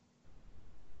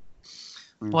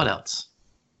 What else?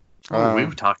 What we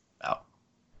were talking about?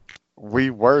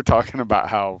 We were talking about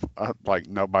how like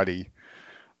nobody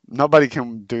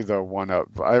can do the one up.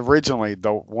 Originally,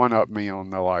 the one up me on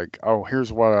the like, oh,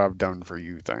 here's what I've done for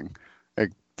you thing,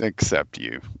 except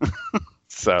you.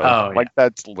 So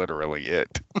that's literally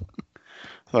it.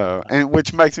 So, and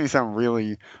which makes me sound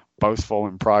really boastful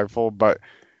and prideful, but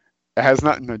it has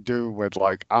nothing to do with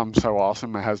like I'm so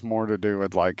awesome. It has more to do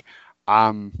with like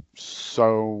I'm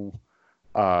so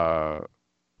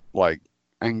like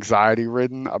anxiety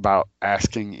ridden about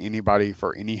asking anybody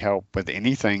for any help with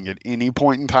anything at any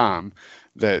point in time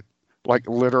that like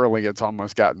literally it's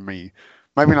almost gotten me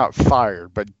maybe not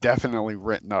fired, but definitely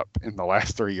written up in the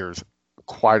last 3 years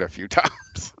quite a few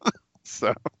times.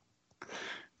 So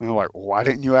they're like, why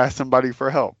didn't you ask somebody for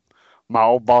help? My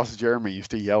old boss Jeremy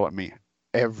used to yell at me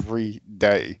every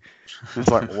day. It's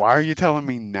like, why are you telling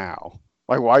me now?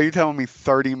 Like, why are you telling me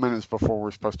 30 minutes before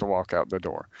we're supposed to walk out the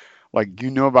door? Like, you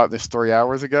knew about this 3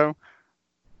 hours ago?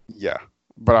 Yeah,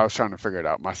 but I was trying to figure it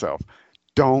out myself.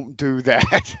 Don't do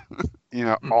that,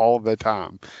 all the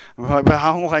time. I'm like, but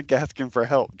I don't like asking for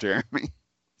help, Jeremy.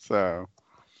 So.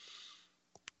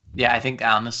 Yeah, I think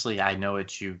honestly, I know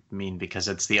what you mean because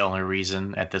it's the only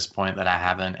reason at this point that I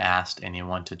haven't asked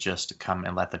anyone to just come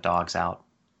and let the dogs out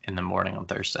in the morning on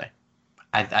Thursday.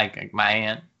 My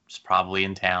aunt is probably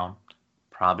in town,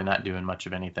 probably not doing much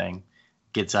of anything,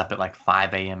 gets up at like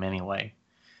 5 a.m. anyway.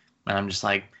 And I'm just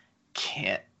like,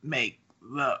 can't make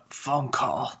the phone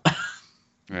call.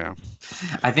 Yeah.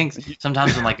 I think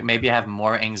sometimes I'm like, maybe I have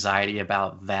more anxiety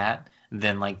about that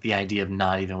than like the idea of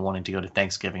not even wanting to go to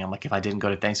Thanksgiving. I'm like, if I didn't go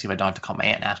to Thanksgiving, I don't have to call my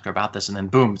aunt and ask her about this, and then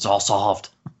boom, it's all solved.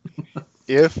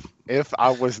 If I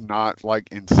was not like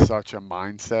in such a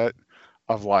mindset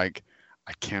of like,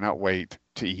 I cannot wait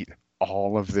to eat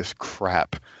all of this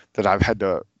crap that I've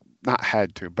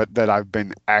but that I've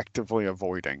been actively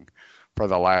avoiding for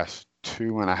the last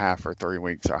 2.5 or 3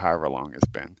 weeks or however long it's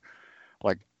been.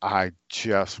 Like, I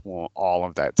just want all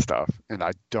of that stuff, and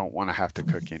I don't want to have to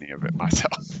cook any of it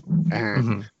myself.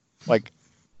 And like,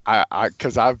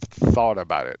 because I've thought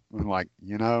about it, and like,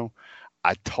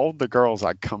 I told the girls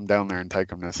I'd come down there and take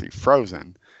them to see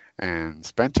Frozen, and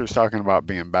Spencer's talking about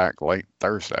being back late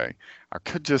Thursday. I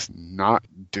could just not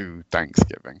do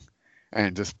Thanksgiving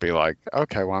and just be like,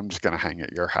 okay, well, I'm just going to hang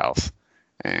at your house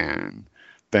and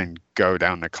then go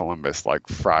down to Columbus like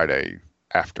Friday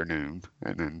afternoon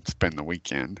and then spend the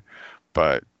weekend.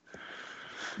 But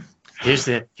here's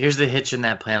the hitch in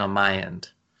that plan on my end.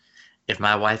 If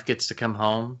my wife gets to come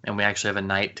home and we actually have a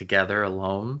night together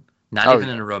alone, not even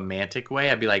in a romantic way,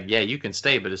 I'd be like, yeah, you can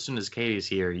stay, but as soon as Katie's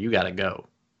here, you got to go.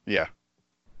 Yeah.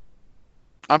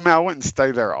 I mean, I wouldn't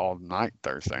stay there all night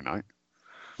Thursday night.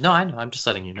 No, I know. I'm just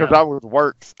letting you know.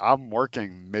 Because I'm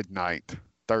working midnight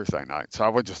Thursday night, so I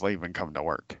would just leave and come to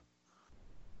work.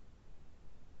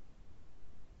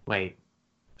 Wait.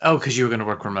 Oh, because you were going to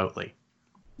work remotely.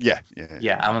 Yeah.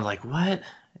 I'm like, what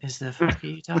is the fuck are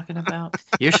you talking about?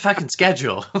 Your fucking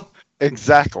schedule.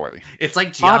 Exactly. It's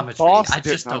like geometry. My boss I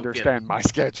just didn't don't understand get my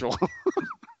schedule.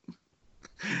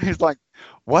 He's like,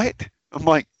 what? I'm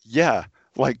like, yeah.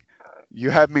 Like, you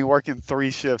have me working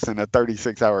 3 shifts in a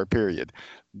 36-hour period.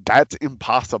 That's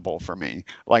impossible for me.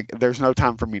 Like, there's no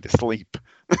time for me to sleep.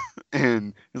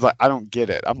 And he's like, I don't get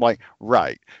it. I'm like,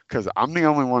 right. Because I'm the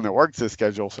only one that works this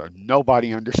schedule, so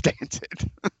nobody understands it.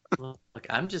 Look,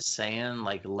 I'm just saying,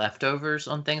 like, leftovers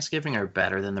on Thanksgiving are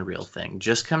better than the real thing.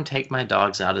 Just come take my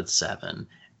dogs out at 7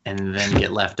 and then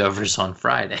get leftovers on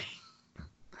Friday.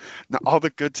 Now, all the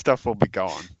good stuff will be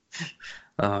gone.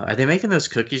 Are they making those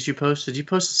cookies you posted? You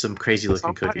posted some crazy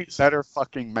looking cookies. Better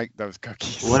fucking make those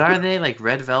cookies. What are they? Like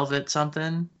red velvet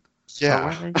something?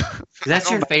 Yeah. That's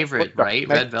your favorite, right?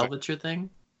 Red velvet's your thing?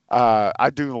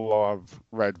 I do love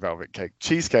red velvet cake.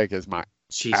 Cheesecake is my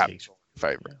absolute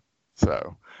favorite. Yeah.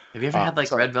 So, have you ever had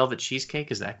like red velvet cheesecake?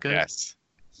 Is that good?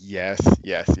 Yes.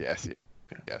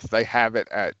 They have it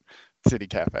at City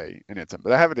Cafe, and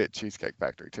they have it at Cheesecake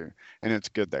Factory too, and it's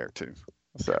good there too.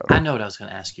 So I know what I was going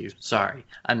to ask you. Sorry,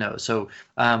 I know. So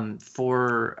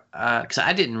because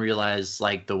I didn't realize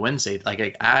like the Wednesday,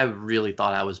 like I really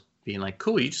thought I was being like,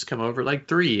 cool, you just come over at like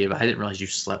 3. But I didn't realize you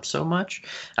slept so much.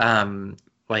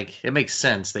 Like it makes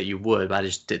sense that you would, but I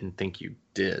just didn't think you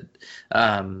did.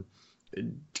 Can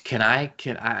I,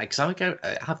 because I'm like,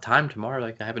 I have time tomorrow.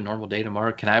 Like I have a normal day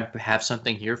tomorrow. Can I have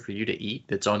something here for you to eat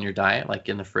that's on your diet, like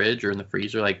in the fridge or in the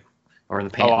freezer, like, or in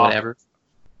the pan, whatever?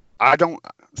 I don't.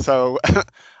 So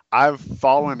I've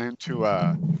fallen into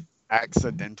a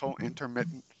accidental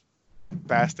intermittent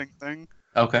fasting thing.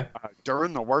 Okay.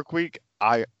 During the work week,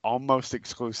 I almost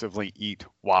exclusively eat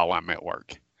while I'm at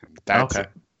work. That's it.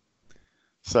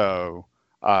 So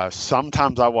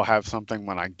sometimes I will have something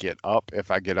when I get up, if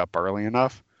I get up early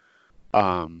enough.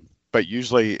 But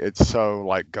usually it's so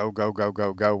like go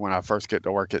when I first get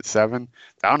to work at 7.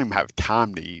 I don't even have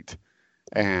time to eat.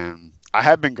 And I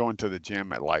have been going to the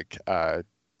gym at like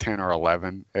 10 or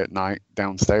 11 at night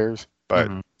downstairs, but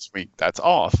this week that's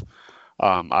off.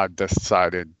 I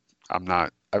decided I'm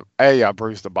not. I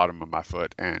bruised the bottom of my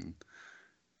foot, and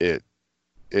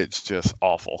it's just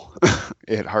awful.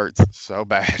 It hurts so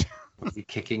bad. Are you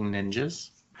kicking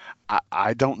ninjas?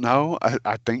 I don't know.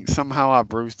 I think somehow I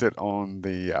bruised it on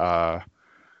the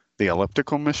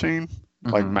elliptical machine.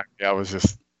 Like maybe I was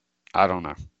just, I don't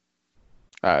know.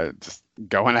 Just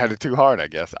going at it too hard, I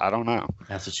guess. I don't know.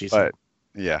 That's what she said.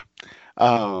 But yeah.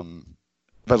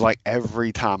 But like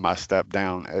every time I step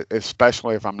down,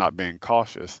 especially if I'm not being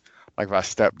cautious, like if I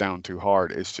step down too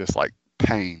hard, it's just like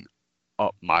pain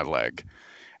up my leg.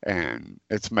 And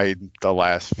it's made the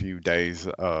last few days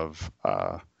of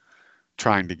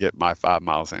trying to get my 5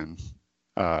 miles in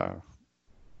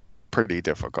pretty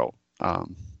difficult.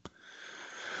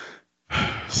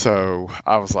 So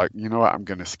I was like, you know what, I'm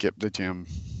going to skip the gym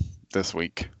this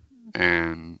week,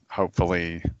 and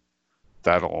hopefully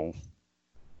that'll,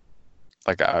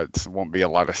 like, it won't be a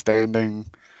lot of standing.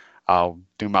 I'll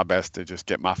do my best to just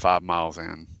get my 5 miles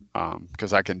in,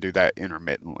 because I can do that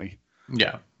intermittently.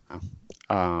 Yeah.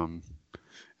 And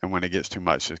when it gets too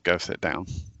much, just go sit down.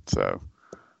 So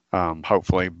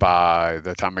hopefully by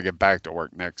the time I get back to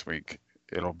work next week,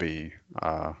 it'll be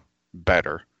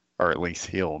better, or at least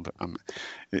healed.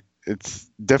 it's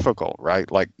difficult, right?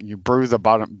 Like you bruise the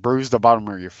bottom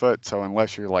of your foot, so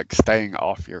unless you're like staying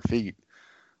off your feet,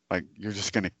 like you're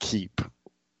just gonna keep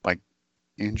like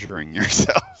injuring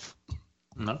yourself.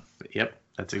 No, yep,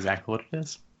 that's exactly what it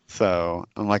is. So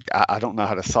I'm like, I don't know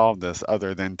how to solve this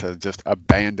other than to just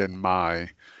abandon my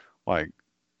like,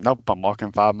 nope, I'm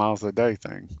walking 5 miles a day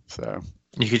thing. So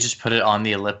you could just put it on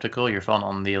the elliptical, your phone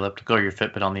on the elliptical, or your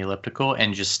Fitbit on the elliptical,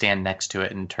 and just stand next to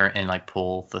it and turn and like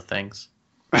pull the things.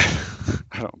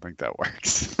 I don't think that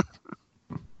works.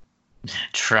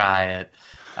 Try it.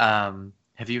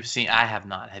 Have you seen? I have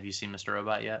not. Have you seen Mr.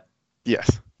 Robot yet?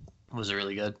 Yes. Was it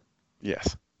really good?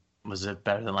 Yes. Was it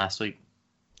better than last week?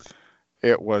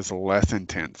 It was less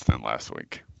intense than last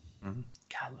week. Mm-hmm.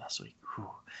 God, last week. Whew.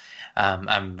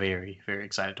 I'm very, very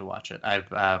excited to watch it.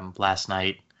 I've last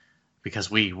night,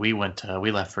 because we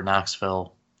left for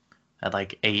Knoxville at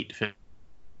like 8:15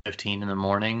 in the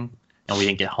morning, and we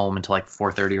didn't get home until like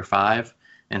 4:30 or 5.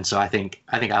 And so I think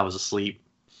I was asleep.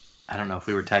 I don't know if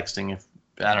we were texting.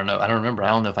 I don't know. I don't remember. I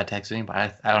don't know if I texted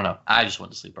anybody. I don't know. I just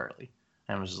went to sleep early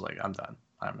and was just like, I'm done.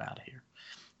 I'm out of here,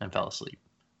 and fell asleep.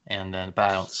 And then,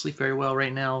 but I don't sleep very well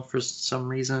right now for some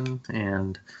reason,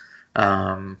 and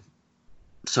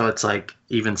so it's like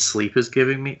even sleep is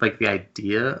giving me, like the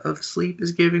idea of sleep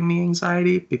is giving me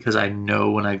anxiety, because I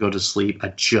know when I go to sleep, I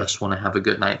just want to have a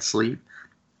good night's sleep,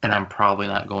 and I'm probably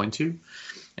not going to.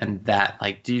 And that,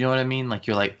 like, do you know what I mean? Like,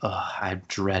 you're like, oh, I'm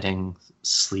dreading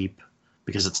sleep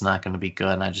because it's not going to be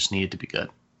good, and I just need it to be good.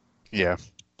 Yeah.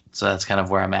 So that's kind of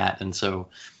where I'm at. And so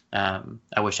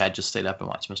I wish I'd just stayed up and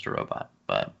watched Mr. Robot,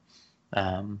 but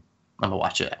I'm going to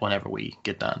watch it whenever we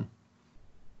get done.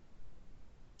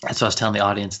 That's what I was telling the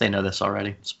audience. They know this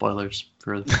already. Spoilers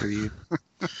for you.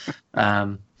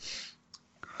 Let's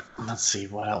see,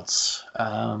 what else?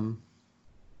 I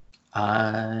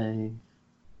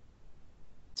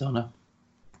don't know.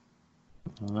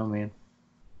 I don't know, man.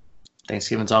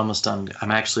 Thanksgiving's almost done.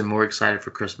 I'm actually more excited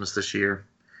for Christmas this year.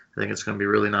 I think it's going to be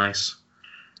really nice.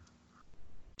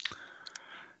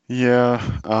 Yeah,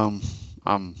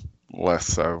 I'm less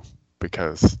so,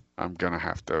 because I'm going to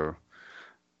have to,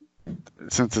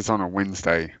 since it's on a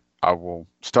Wednesday, I will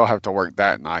still have to work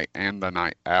that night and the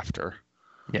night after.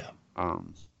 Yeah.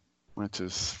 Which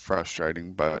is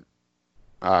frustrating, but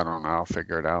I don't know. I'll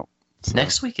figure it out. So.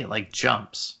 Next week it like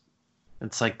jumps.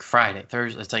 It's like Friday,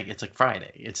 Thursday. It's like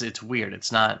Friday. It's weird.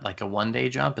 It's not like a 1 day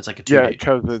jump. It's like a 2 day. Yeah,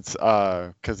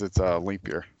 because it's a leap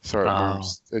year, so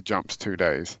it jumps 2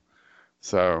 days.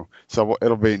 So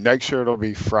it'll be next year. It'll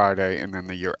be Friday, and then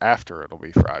the year after it'll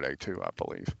be Friday too, I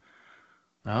believe.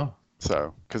 Oh.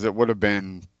 So because it would have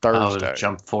been Thursday. Oh,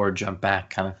 jump forward, jump back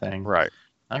kind of thing. Right.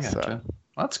 I gotcha. So,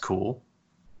 that's cool.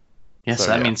 Yeah, so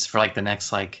that means for like the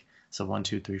next 1,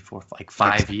 2, 3, 4, like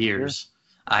 5 years,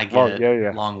 I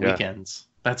get long weekends.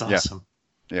 That's awesome.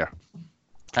 Yeah.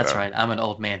 That's right. I'm an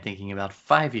old man thinking about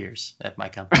 5 years at my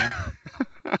company.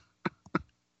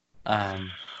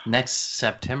 Next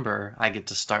September, I get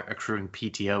to start accruing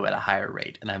PTO at a higher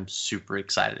rate, and I'm super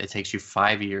excited. It takes you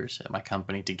 5 years at my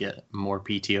company to get more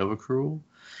PTO accrual.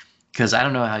 Because I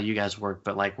don't know how you guys work,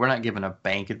 but like we're not given a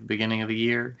bank at the beginning of the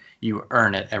year. You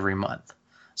earn it every month.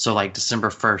 So like December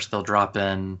 1st, they'll drop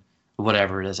in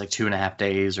whatever it is, like 2.5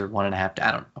 days or 1.5.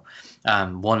 I don't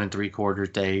know, 1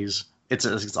 3/4 days.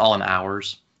 It's all in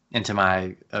hours into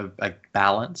my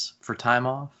balance for time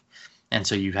off, and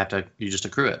so you just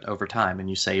accrue it over time and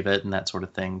you save it and that sort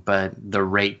of thing. But the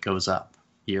rate goes up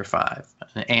year 5,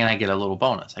 and I get a little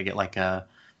bonus. I get I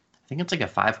think it's like a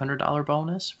 $500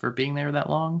 bonus for being there that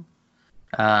long,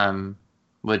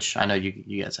 which I know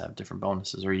you guys have different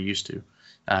bonuses, or you used to.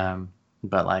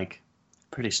 But like,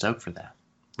 pretty stoked for that.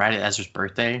 Right at Ezra's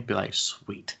birthday, be like,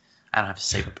 sweet. I don't have to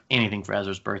save up anything for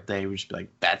Ezra's birthday. We just be like,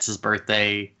 that's his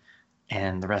birthday,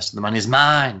 and the rest of the money is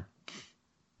mine.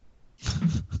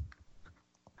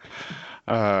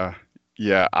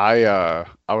 Yeah, I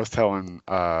was telling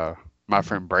my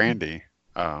friend Brandy,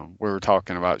 we were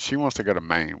talking about, she wants to go to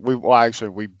Maine. We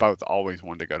both always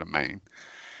wanted to go to Maine,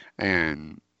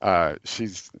 and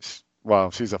she's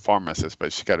a pharmacist,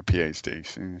 but she got a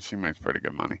PhD. She makes pretty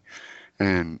good money.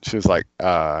 And she was like,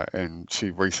 and she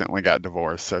recently got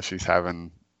divorced. So she's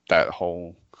having that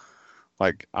whole,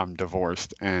 like, I'm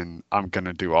divorced and I'm going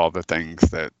to do all the things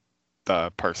that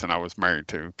the person I was married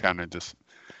to kind of just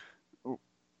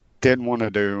didn't want to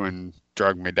do and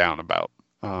drug me down about.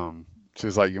 She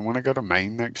was like, you want to go to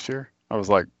Maine next year? I was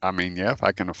like, I mean, yeah, if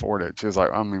I can afford it. She was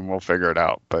like, I mean, we'll figure it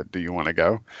out, but do you want to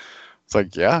go? It's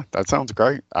like, yeah, that sounds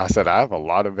great. I said, I have a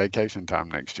lot of vacation time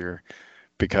next year,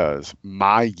 because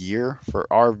my year for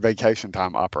our vacation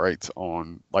time operates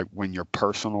on like when your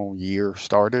personal year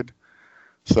started.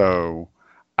 So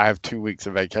I have 2 weeks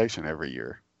of vacation every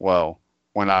year. Well,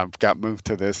 when I got moved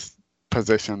to this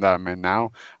position that I'm in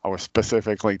now, I was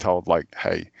specifically told, like,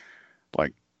 hey,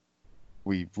 like,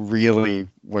 we really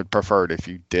would prefer it if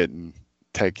you didn't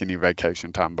take any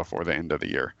vacation time before the end of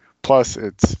the year. Plus,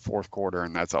 it's fourth quarter,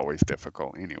 and that's always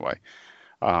difficult anyway.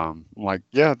 Like,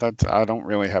 yeah, I don't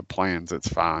really have plans. It's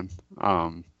fine.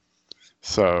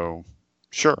 So,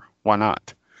 sure, why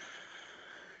not?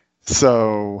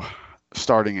 So,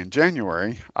 starting in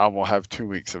January, I will have 2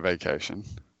 weeks of vacation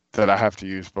that I have to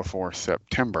use before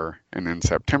September. And in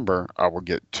September, I will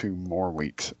get 2 more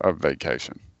weeks of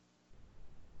vacation.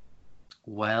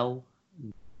 Well,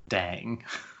 dang.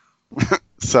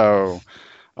 So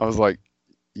I was like,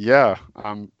 yeah,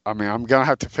 I'm going to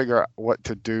have to figure out what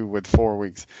to do with 4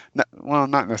 weeks. Well,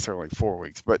 not necessarily 4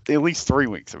 weeks, but at least 3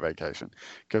 weeks of vacation.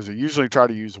 Because we usually try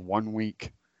to use 1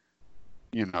 week,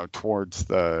 towards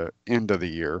the end of the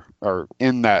year or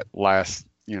in that last,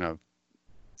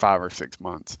 5 or 6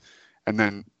 months. And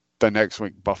then the next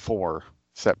week before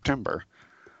September.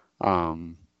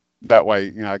 That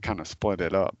way, I kind of split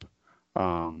it up.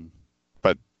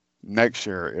 But next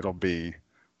year it'll be,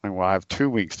 I have 2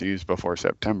 weeks to use before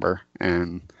September,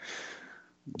 and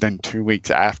then 2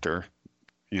 weeks after,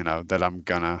 that I'm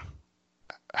gonna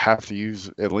have to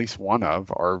use at least one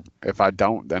of, or if I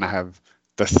don't, then I have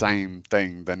the same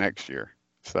thing the next year.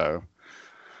 So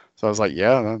I was like,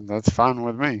 yeah, that's fine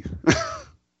with me.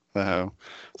 So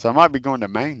I might be going to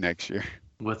Maine next year.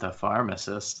 With a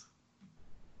pharmacist.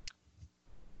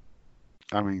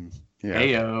 I mean, yeah.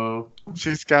 Heyo.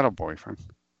 She's got a boyfriend.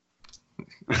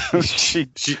 Does she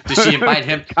invite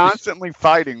him? Constantly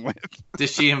fighting with.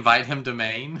 Does she invite him to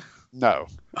Maine? No.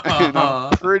 And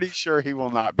I'm pretty sure he will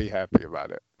not be happy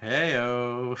about it.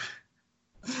 Heyo.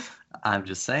 I'm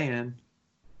just saying.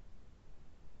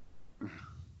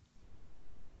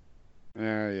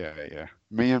 Yeah.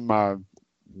 Me and my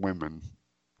women.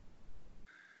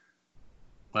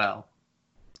 Well,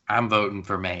 I'm voting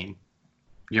for Maine.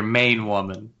 Your Maine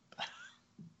woman.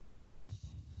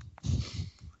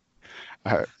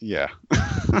 Yeah.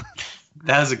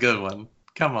 That was a good one.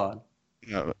 Come on.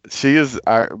 She is,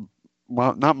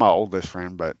 well, not my oldest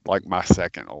friend, but like my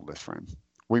second oldest friend.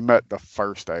 We met the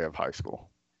first day of high school.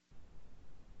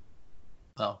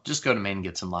 Well, just go to Maine and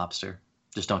get some lobster.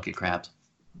 Just don't get crabs.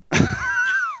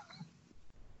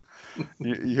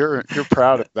 You're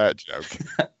proud of that joke.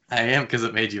 I am, because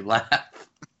it made you laugh.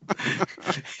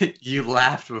 You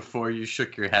laughed before you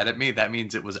shook your head at me. That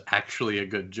means it was actually a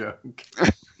good joke.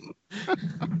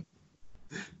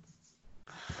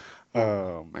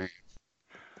 Oh man.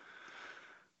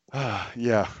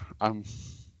 Yeah, I'm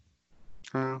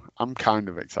kind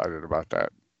of excited about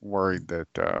that. Worried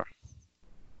that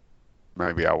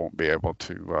maybe I won't be able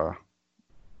to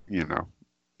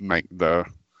make the.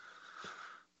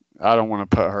 I don't want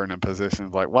to put her in a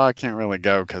position like, well, I can't really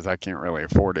go because I can't really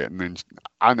afford it. And then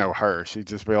I know her; she'd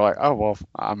just be like, oh well,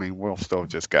 I mean, we'll still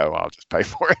just go. I'll just pay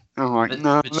for it. I'm like,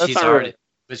 no, but that's she's not already. really.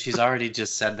 But she's already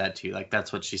just said that to you. Like,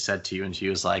 that's what she said to you. And she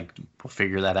was like, we'll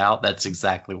figure that out. That's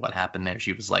exactly what happened there.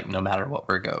 She was like, no matter what,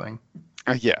 we're going.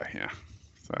 Yeah.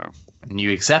 So. And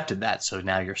you accepted that. So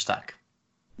now you're stuck.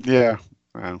 Yeah.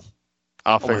 Well,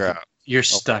 I'll figure out. You're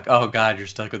stuck. Oh, God, you're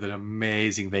stuck with an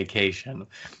amazing vacation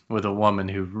with a woman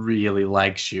who really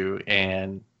likes you.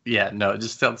 And yeah, no, it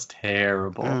just sounds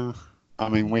terrible. I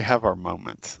mean, we have our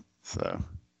moments. So.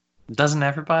 Doesn't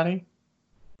everybody?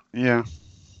 Yeah.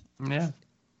 Yeah.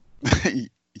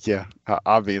 Yeah,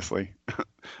 obviously.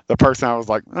 The person I was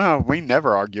like, oh, we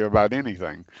never argue about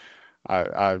anything.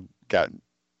 I got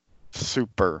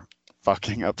super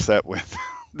fucking upset with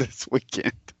this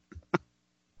weekend.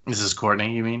 This is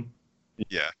Courtney, you mean?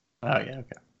 Yeah. Oh, yeah,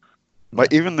 okay.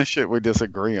 But even the shit we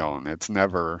disagree on, it's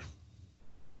never.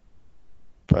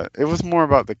 But it was more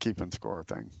about the keeping score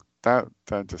thing. That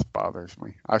just bothers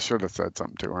me. I should have said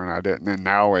something to her and I didn't. And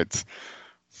now it's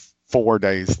 3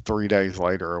 days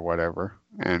later or whatever,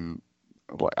 and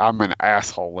I'm an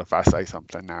asshole if I say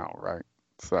something now, right?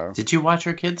 So. Did you watch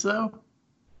her kids though?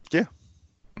 Yeah.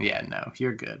 Yeah, no,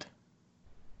 you're good.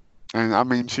 And I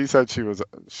mean, she said she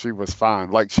was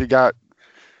fine. Like she got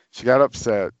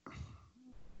upset.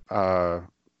 I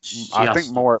think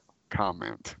more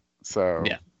comment. So.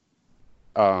 Yeah.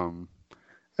 And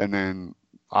then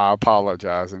I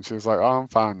apologized, and she was like, "Oh, I'm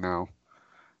fine now."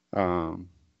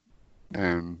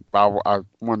 And I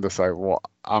wanted to say, well,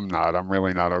 I'm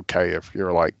really not okay if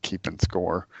you're like keeping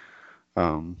score.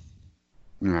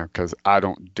 Because I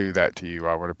don't do that to you.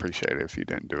 I would appreciate it if you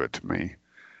didn't do it to me.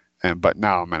 But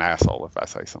now I'm an asshole if I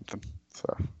say something.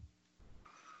 So.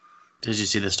 Did you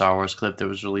see the Star Wars clip that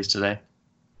was released today?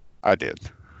 I did.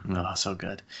 Oh, so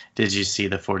good. Did you see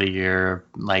the 40-year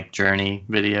like journey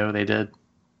video they did?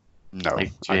 No,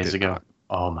 like 2 days ago. Not.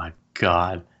 Oh my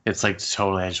god, it's like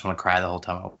totally. I just want to cry the whole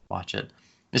time I watch it.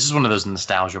 This is one of those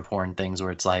nostalgia porn things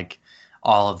where it's like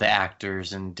all of the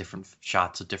actors and different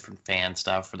shots of different fan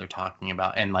stuff where they're talking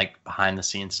about and like behind the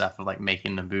scenes stuff of like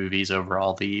making the movies over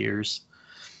all the years.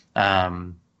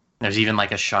 There's even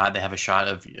like a shot. They have a shot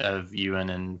of Ewan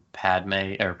and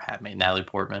Natalie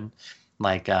Portman,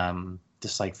 like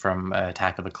just like from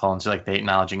Attack of the Clones. Like they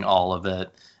acknowledging all of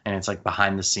it, and it's like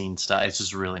behind the scenes stuff. It's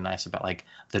just really nice about like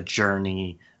the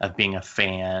journey of being a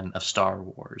fan of Star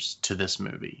Wars to this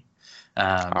movie.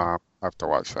 I have to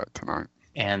watch that tonight.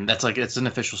 And that's like, it's an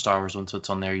official Star Wars one, so it's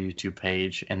on their YouTube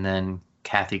page. And then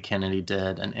Kathy Kennedy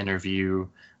did an interview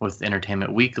with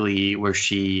Entertainment Weekly where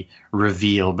she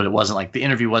revealed, but it wasn't like, the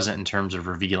interview wasn't in terms of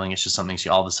revealing, it's just something she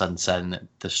all of a sudden said, and that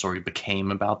the story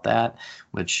became about that,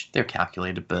 which they're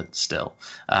calculated, but still.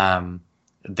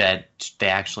 That they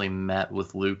actually met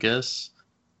with Lucas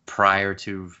prior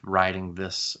to writing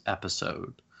this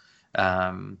episode,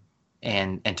 and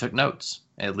took notes,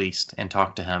 at least, and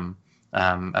talked to him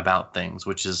about things,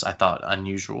 which is, I thought,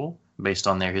 unusual based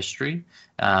on their history,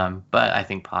 but I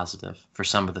think positive for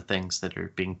some of the things that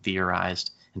are being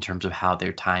theorized in terms of how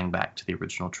they're tying back to the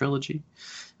original trilogy.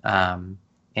 And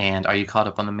are you caught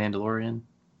up on The Mandalorian?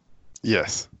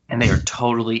 Yes. And they are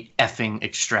totally effing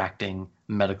extracting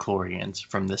metachlorians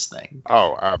from this thing.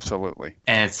 Oh, absolutely.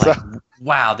 And it's like,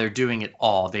 wow, they're doing it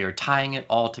all. They are tying it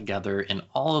all together in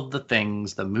all of the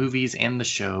things, the movies and the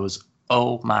shows.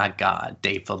 Oh my God,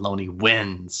 Dave Filoni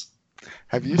wins.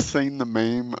 Have you seen the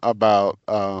meme about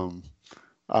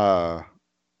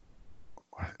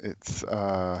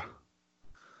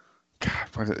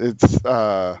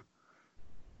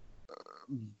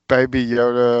Baby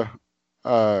Yoda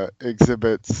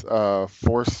exhibits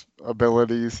force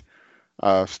abilities.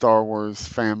 Star Wars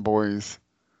fanboys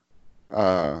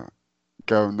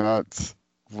go nuts.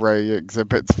 Rey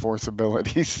exhibits force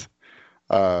abilities.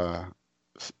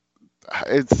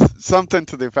 It's something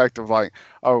to the effect of like,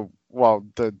 oh, well,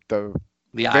 the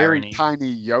very irony.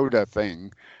 Tiny Yoda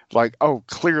thing, like, oh,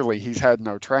 clearly he's had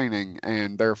no training,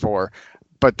 and therefore,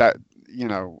 but that, you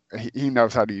know, he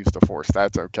knows how to use the Force.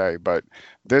 That's okay. But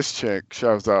this chick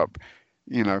shows up,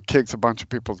 you know, kicks a bunch of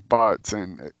people's butts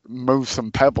and moves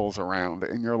some pebbles around,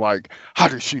 and you're like, how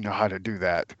does she know how to do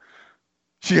that?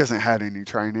 She hasn't had any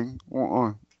training,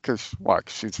 because what?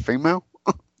 She's female,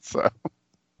 so.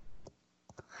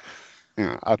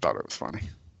 Yeah, I thought it was funny.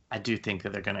 I do think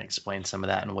that they're going to explain some of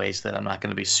that in ways that I'm not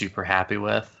going to be super happy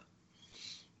with.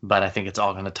 But I think it's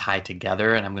all going to tie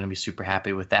together, and I'm going to be super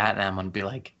happy with that. And I'm going to be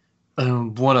like, I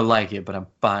don't want to like it, but I'm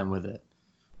fine with it.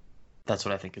 That's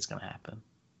what I think is going to happen.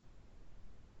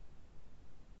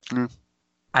 Mm.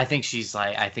 I think she's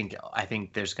like, I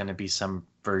think there's going to be some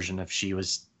version of she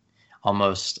was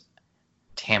almost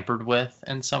tampered with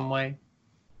in some way.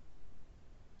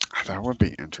 That would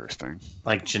be interesting.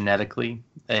 Like genetically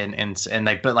and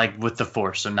like, but like with the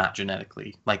Force, so not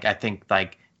genetically. Like I think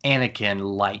like Anakin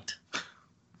light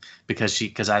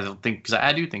because I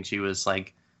do think she was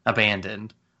like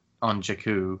abandoned on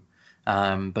Jakku.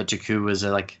 But Jakku was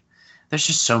like, there's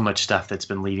just so much stuff that's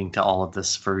been leading to all of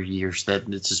this for years that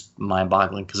it's just mind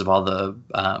boggling because of all the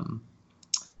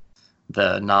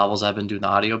novels I've been doing the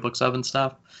audiobooks of and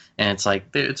stuff. And it's like,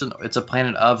 it's a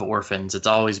planet of orphans. It's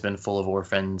always been full of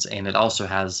orphans. And it also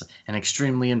has an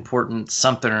extremely important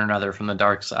something or another from the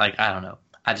dark side. Like, I don't know.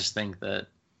 I just think that,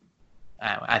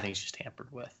 I think it's just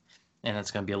tampered with. And it's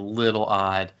going to be a little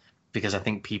odd because I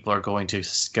think people are going to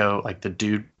go, like the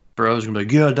dude bros, going to be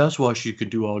like, yeah, that's why she could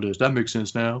do all this. That makes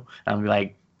sense now. And I'm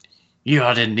like,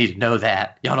 y'all didn't need to know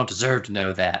that. Y'all don't deserve to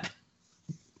know that.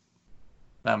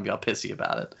 I'm all pissy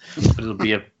about it, but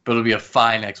it'll be a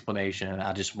fine explanation, and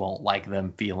I just won't like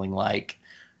them feeling like,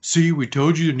 see, we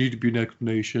told you there need to be an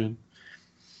explanation.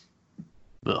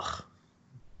 Ugh,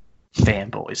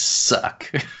 fanboys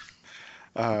suck.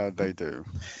 They do.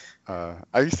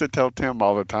 I used to tell Tim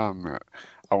all the time that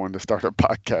I wanted to start a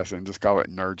podcast and just call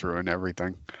it Nerds Ruin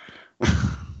Everything.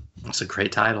 That's a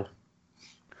great title.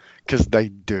 Because they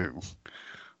do.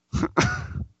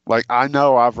 Like, I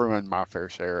know I've ruined my fair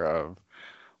share of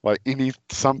like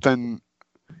something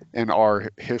in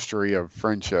our history of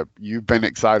friendship you've been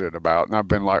excited about, and I've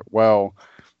been like, well,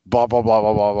 blah blah blah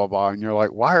blah blah blah blah, and you're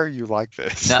like, why are you like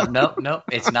this? No,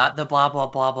 it's not the blah blah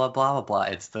blah blah blah blah blah.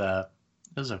 It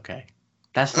was okay.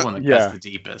 That's the one that cuts the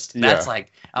deepest. That's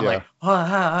like, I'm like, oh,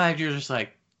 hi. You're just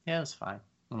like, yeah, it's fine.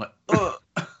 I'm like, oh,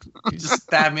 you just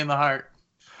stabbed me in the heart.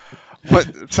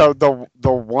 But so the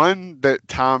one that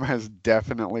Tom has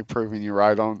definitely proven you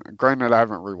right on. Granted, I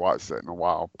haven't rewatched it in a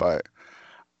while, but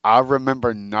I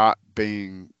remember not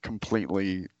being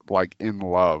completely like in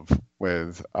love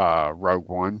with Rogue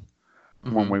One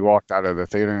when we walked out of the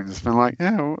theater, and just been like,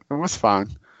 yeah, it was fine.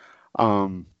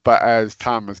 But as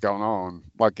time has gone on,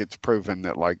 like it's proven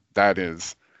that like that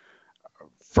is,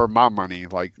 for my money,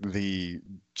 like the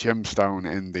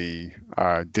gemstone in the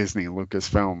Disney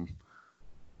Lucasfilm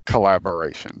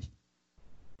collaboration.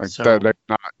 Like So- they've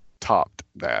not topped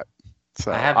that.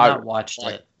 So I have not watched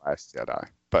like it. Last Jedi,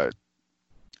 but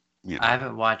you know. I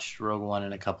haven't watched Rogue One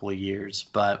in a couple of years,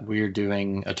 but we're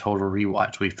doing a total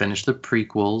rewatch. We finished the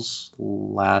prequels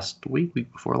last week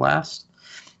before last,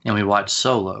 and we watched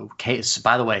Solo.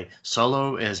 By the way,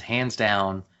 Solo is hands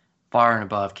down far and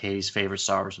above Katie's favorite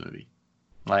Star Wars movie.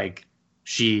 Like,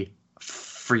 she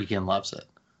freaking loves it.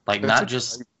 Like, not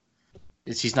just...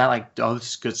 She's not like, oh,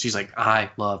 this is good. She's like, I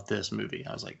love this movie.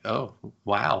 I was like, oh,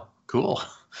 wow, cool.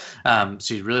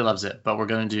 She really loves it. But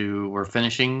we're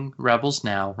finishing Rebels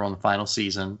now. We're on the final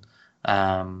season.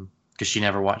 Because she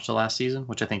never watched the last season,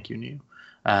 which I think you knew.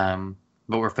 But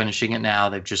we're finishing it now.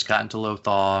 They've just gotten to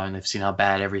Lothal, and they've seen how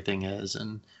bad everything is,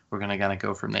 and we're going to kind of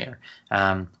go from there,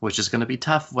 which is going to be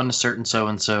tough when a certain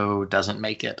so-and-so doesn't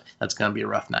make it. That's going to be a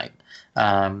rough night.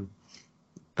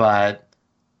 But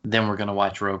then we're going to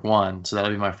watch Rogue One, so that'll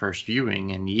be my first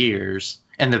viewing in years.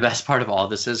 And the best part of all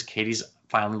this is Katie's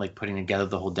finally like putting together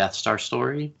the whole Death Star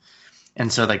story.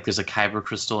 And so like there's a kyber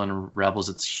crystal in Rebels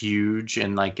that's huge,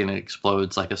 and it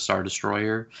explodes like a Star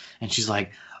Destroyer. And she's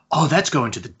like, oh, that's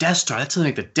going to the Death Star. That's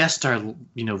like the Death Star,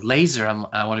 laser.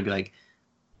 I want to be like,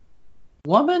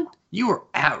 woman, you were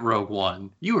at Rogue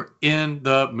One. You were in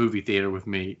the movie theater with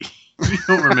me. You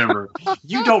don't remember.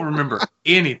 You don't remember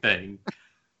anything.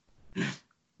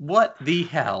 What the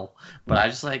hell? But I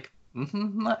just like,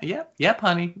 yep,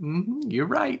 honey. You're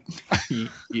right.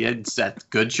 That's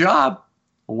good job.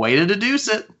 Way to deduce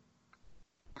it.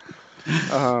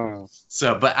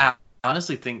 So, but I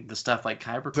honestly think the stuff like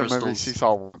kyber crystals. Maybe she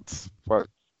saw once,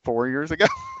 4 years ago?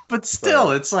 But still,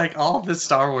 it's like all this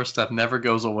Star Wars stuff never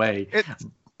goes away.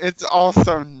 It's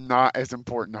also not as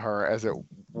important to her as it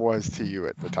was to you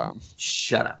at the time.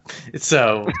 Shut up.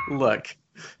 So, look.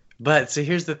 But so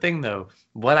here's the thing, though.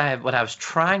 What I was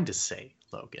trying to say,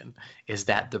 Logan, is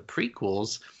that the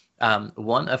prequels,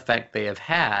 one effect they have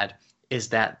had is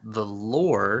that the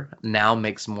lore now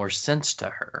makes more sense to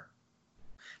her.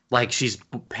 Like, she's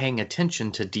paying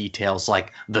attention to details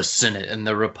like the Senate and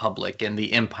the Republic and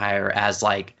the Empire, as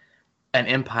like an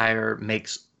empire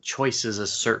makes choices a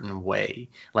certain way.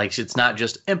 Like, it's not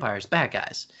just Empire's bad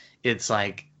guys. It's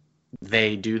like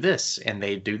they do this and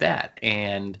they do that.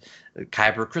 And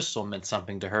kyber crystal meant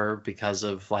something to her because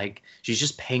of like, she's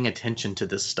just paying attention to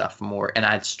this stuff more. And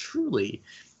I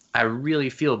really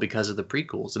feel because of the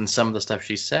prequels and some of the stuff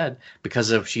she said,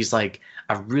 she's like,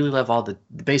 I really love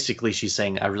basically she's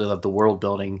saying, I really love the world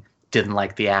building, didn't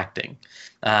like the acting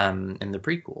in the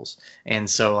prequels. And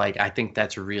so like, I think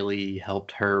that's really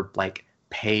helped her like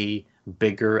pay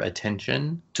bigger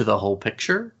attention to the whole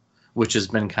picture, which has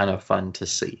been kind of fun to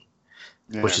see,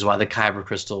 which is why the kyber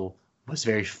crystal was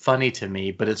very funny to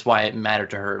me, but it's why it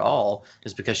mattered to her at all,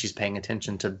 is because she's paying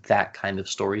attention to that kind of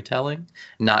storytelling,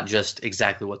 not just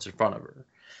exactly what's in front of her.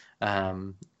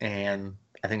 And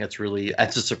I think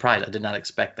that's a surprise. I did not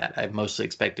expect that. I mostly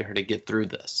expected her to get through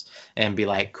this and be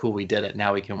like, cool, we did it.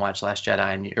 Now we can watch Last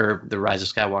Jedi or The Rise of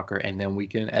Skywalker, and then we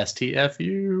can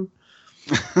STFU.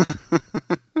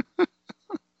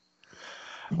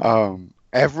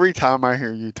 Every time I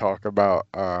hear you talk about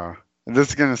this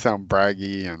is gonna sound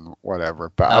braggy and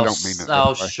whatever, but I don't mean it.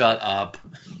 Oh, shut up!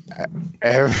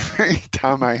 Every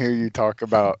time I hear you talk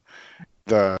about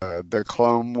the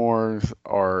Clone Wars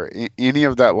or any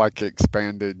of that like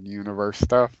expanded universe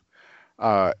stuff,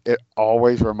 it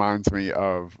always reminds me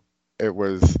of, it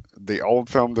was the Old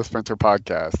Film Dispenser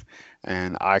podcast,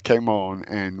 and I came on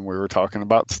and we were talking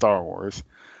about Star Wars,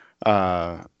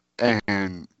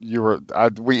 and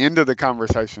we ended the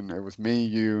conversation. It was me,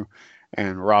 you,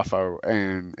 and Rafa,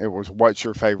 and it was, what's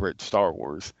your favorite Star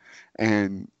Wars?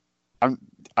 And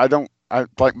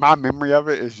my memory of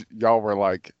it is y'all were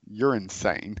like, you're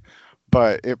insane,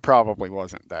 but it probably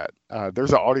wasn't that.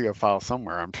 There's an audio file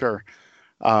somewhere, I'm sure,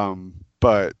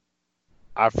 but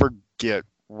I forget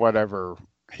whatever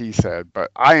he said,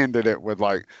 but I ended it with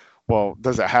like, well,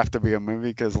 does it have to be a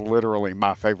movie? Because literally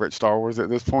my favorite Star Wars at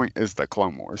this point is the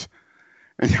Clone Wars.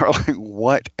 And you're like,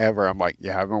 whatever. I'm like,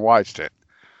 you haven't watched it.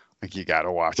 Like, you got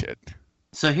to watch it.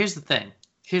 So here's the thing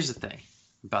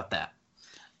about that.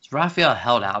 Raphael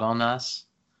held out on us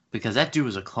because that dude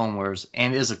was a Clone Wars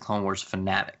and is a Clone Wars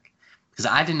fanatic. Because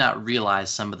I did not realize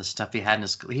some of the stuff he had in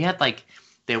his... He had like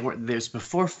there's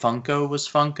before Funko was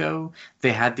Funko,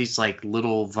 they had these like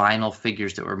little vinyl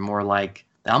figures that were more like,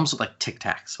 they almost looked like Tic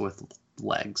Tacs with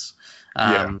legs.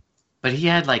 But he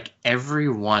had like every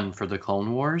one for the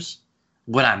Clone Wars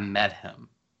when I met him.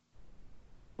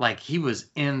 Like, he was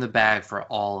in the bag for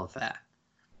all of that.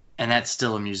 And that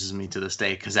still amuses me to this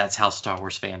day, because that's how Star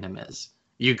Wars fandom is.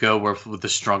 You go with the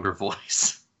stronger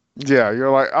voice. Yeah, you're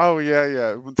like, oh,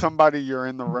 yeah. When somebody you're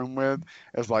in the room with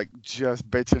is like just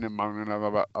bitching and moaning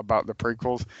about the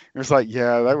prequels, you're just like,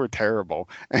 yeah, they were terrible.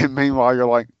 And meanwhile, you're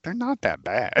like, they're not that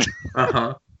bad.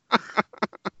 Uh-huh.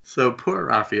 So poor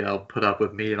Raphael put up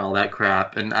with me and all that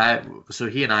crap. And so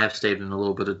he and I have stayed in a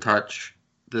little bit of touch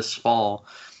this fall.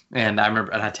 And I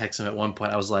remember, and I texted him at one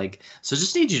point, I was like, so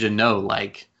just need you to know,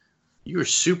 like, you were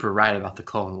super right about the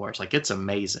Clone Wars. Like, it's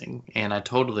amazing. And I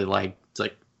totally like blah,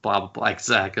 blah, blah. Like,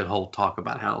 Zach, a whole talk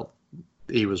about how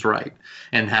he was right.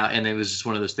 And it was just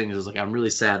one of those things. It was like, I'm really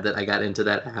sad that I got into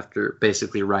that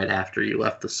basically right after you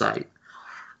left the site.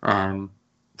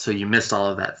 So you missed all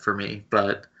of that for me,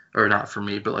 or not for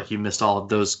me, but like you missed all of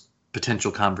those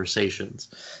potential conversations.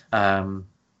 And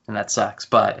that sucks.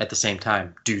 But at the same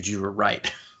time, dude, you were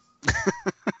right.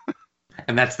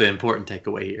 And that's the important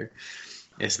takeaway here,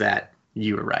 is that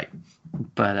you were right.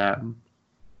 But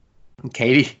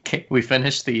Katie, we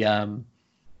finished the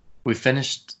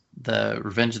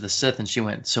Revenge of the Sith, and she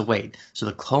went, so wait, so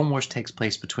the Clone Wars takes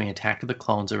place between Attack of the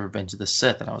Clones and Revenge of the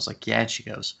Sith? And I was like, yeah. And she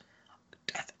goes,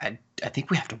 I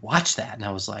think we have to watch that. And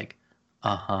I was like,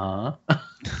 uh-huh.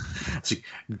 It's like,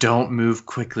 don't move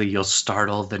quickly, you'll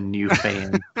startle the new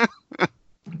fan.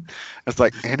 It's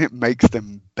like, and it makes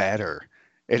them better.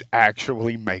 It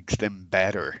actually makes them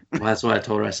better. Well, that's what I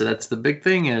told her. I said, that's the big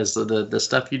thing, is the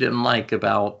stuff you didn't like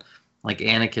about like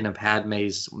Anakin and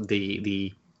Padme's,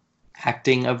 the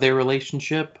acting of their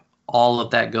relationship, all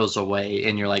of that goes away.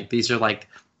 And you're like, these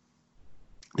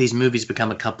movies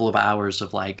become a couple of hours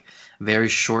of like very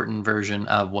shortened version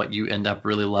of what you end up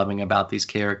really loving about these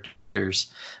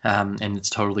characters. And it's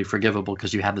totally forgivable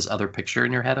because you have this other picture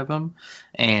in your head of them,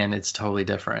 and it's totally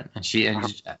different. And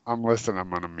I'm listening. I'm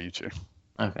going to mute you.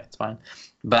 Okay, it's fine.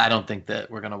 But I don't think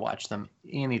that we're going to watch them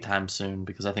anytime soon,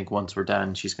 because I think once we're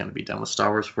done, she's going to be done with Star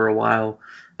Wars for a while.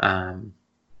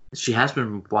 She has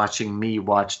been watching me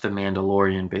watch The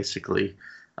Mandalorian, basically,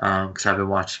 because I've been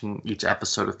watching each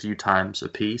episode a few times a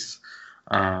piece.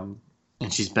 And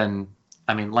she's been,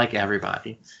 I mean, like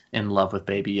everybody, in love with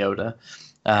Baby Yoda.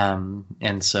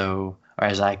 And so, or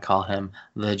as I call him,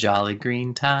 the Jolly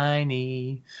Green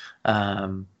Tiny.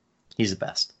 He's the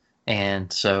best.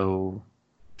 And so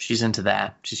she's into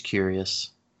that. She's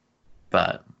curious.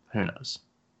 But who knows?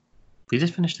 We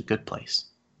just finished A Good Place.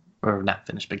 Or not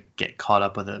finished, but get caught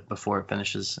up with it before it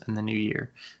finishes in the new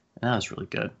year. And that was really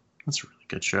good. That's a really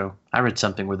good show. I read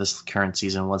something where this current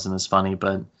season wasn't as funny,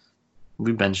 but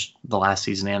we binged the last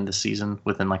season and this season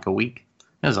within like a week.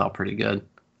 It was all pretty good.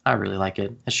 I really like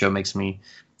it. This show makes me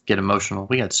get emotional.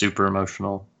 We got super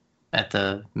emotional at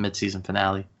the mid-season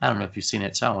finale. I don't know if you've seen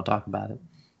it, so I won't talk about it.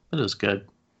 But it was good.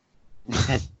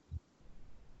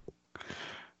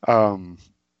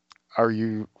 Are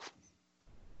you...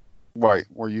 Wait,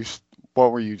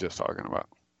 what were you just talking about?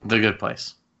 The Good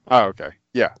Place. Oh, okay.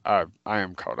 Yeah, I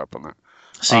am caught up on that.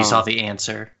 So you saw The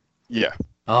Answer? Yeah.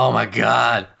 Oh my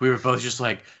God. We were both just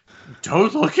like,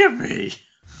 don't look at me.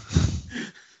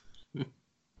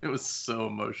 It was so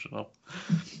emotional.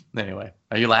 Anyway,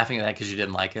 are you laughing at that because you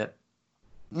didn't like it?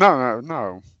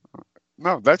 No,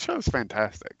 that show's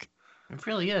fantastic. It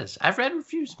really is. I've read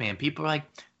reviews, man. People are like,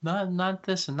 not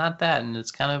this and not that, and it's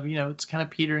kind of, it's kind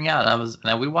of petering out.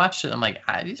 And we watched it. I'm like,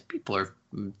 these people are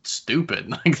stupid.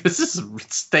 Like, this is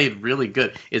stayed really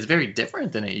good. It's very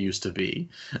different than it used to be,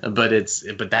 but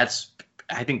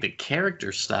I think the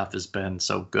character stuff has been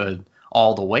so good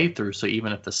all the way through. So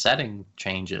even if the setting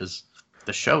changes,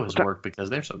 the show has worked because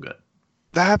they're so good.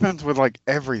 That happens with like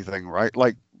everything, right?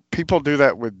 Like, people do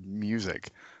that with music.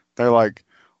 They're like,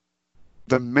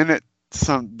 the minute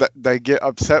they get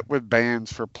upset with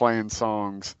bands for playing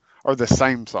songs or the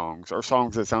same songs or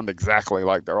songs that sound exactly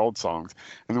like their old songs,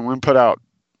 and then when put out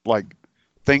like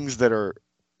things that are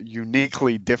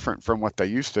uniquely different from what they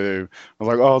used to do, they're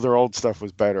like, oh, their old stuff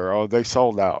was better, oh, they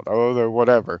sold out, oh, they're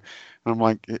whatever. And I'm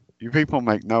like, you people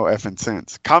make no effing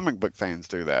sense. Comic book fans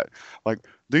do that. Like,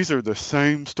 these are the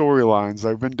same storylines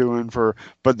they've been doing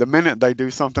but the minute they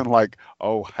do something like,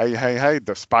 oh, hey,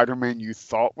 the Spider-Man you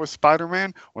thought was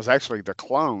Spider-Man was actually the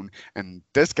clone, and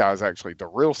this guy's actually the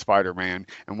real Spider-Man,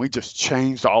 and we just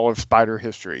changed all of Spider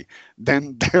history.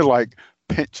 Then they're like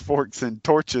pitchforks and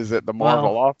torches at the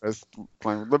Marvel office,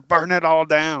 burn it all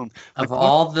down. Of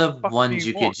all the ones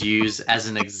you could use as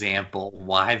an example,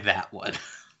 why that one?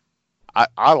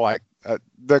 I like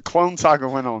the Clone Saga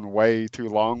went on way too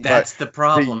long. That's but the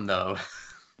problem, though.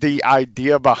 The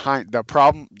idea behind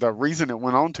the reason it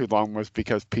went on too long was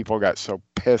because people got so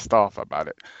pissed off about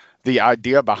it. The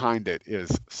idea behind it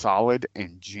is solid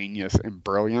and genius and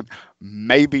brilliant.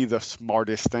 Maybe the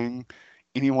smartest thing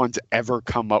anyone's ever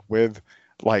come up with,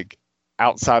 like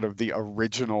outside of the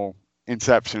original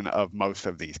inception of most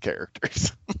of these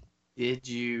characters. Did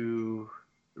you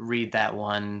read that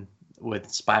one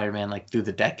with Spider-Man, like through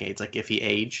the decades, like if he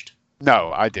aged?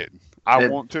 No, I didn't. I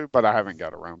want to, but I haven't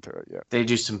got around to it yet. They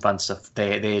do some fun stuff.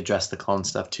 They address the clone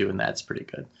stuff too, and that's pretty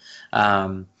good.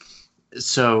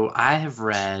 So I have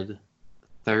read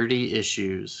 30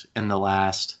 issues in the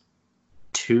last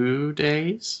 2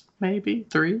 days, maybe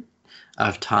 3,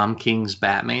 of Tom King's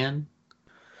Batman.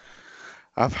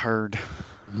 I've heard.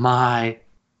 My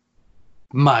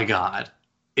God,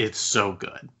 it's so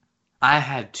good. I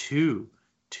had two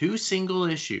single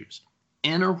issues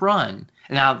in a run.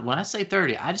 Now, when I say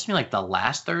 30, I just mean like the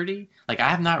last 30. Like, I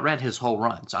have not read his whole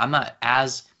run, so I'm not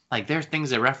as like. There's things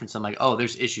they reference. I'm like, oh,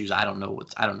 there's issues I don't know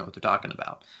what they're talking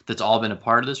about. That's all been a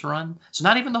part of this run. So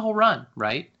not even the whole run,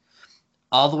 right?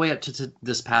 All the way up to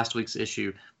this past week's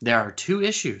issue, there are 2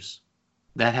 issues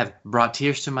that have brought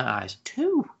tears to my eyes.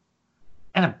 2,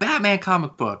 and a Batman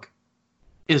comic book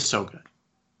is so good.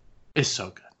 It's so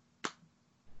good.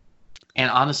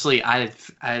 And honestly,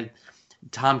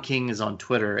 Tom King is on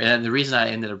Twitter, and the reason I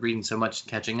ended up reading so much and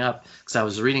catching up because I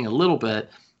was reading a little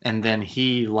bit, and then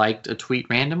he liked a tweet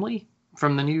randomly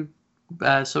from the new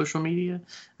social media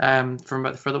for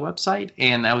the website,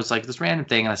 and I was like this random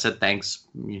thing, and I said thanks,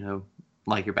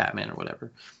 like your Batman or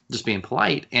whatever, just being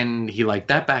polite, and he liked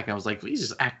that back, and I was like, he's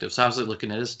just active, so I was like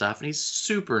looking at his stuff, and he's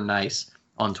super nice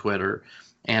on Twitter,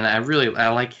 and I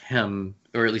like him,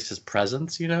 or at least his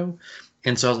presence,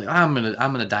 and so I was like, I'm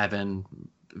gonna dive in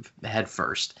head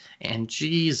first, and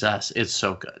Jesus, it's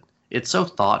so good. It's so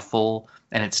thoughtful,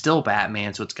 and it's still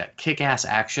Batman, so it's got kick-ass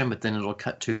action, but then it'll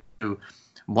cut to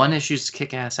one issue's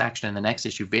kick-ass action, and the next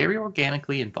issue, very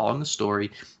organically and following the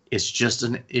story, is just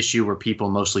an issue where people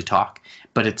mostly talk,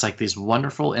 but it's like these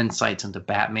wonderful insights into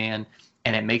Batman,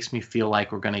 and it makes me feel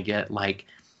like we're gonna get like,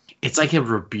 it's like a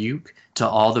rebuke to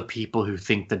all the people who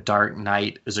think The Dark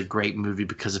Knight is a great movie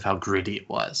because of how gritty it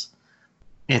was.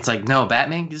 It's like, no,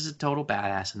 Batman is a total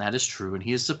badass, and that is true, and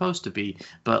he is supposed to be.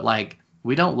 But, like,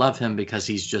 we don't love him because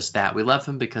he's just that. We love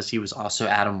him because he was also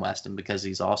Adam West, and because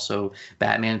he's also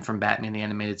Batman from Batman the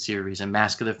Animated Series, and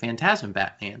Mask of the Phantasm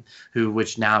Batman,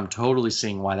 which now I'm totally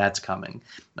seeing why that's coming.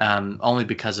 Only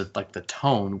because of, like, the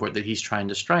tone that he's trying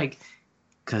to strike.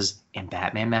 Because in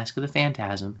Batman Mask of the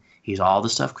Phantasm, he's all the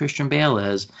stuff Christian Bale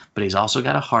is, but he's also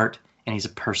got a heart, and he's a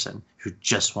person who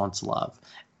just wants love.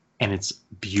 And it's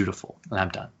beautiful. And I'm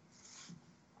done.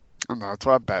 And that's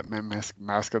why Batman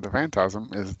Mask of the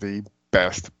Phantasm is the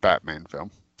best Batman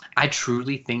film. I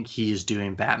truly think he is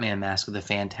doing Batman Mask of the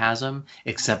Phantasm,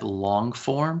 except long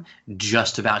form,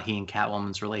 just about he and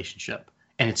Catwoman's relationship.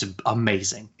 And it's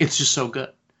amazing. It's just so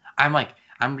good. I'm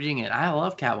reading it. I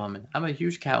love Catwoman. I'm a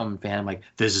huge Catwoman fan. I'm like,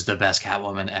 this is the best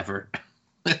Catwoman ever.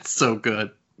 It's so good.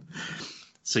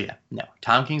 So yeah, no.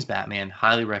 Tom King's Batman,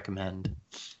 highly recommend.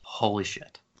 Holy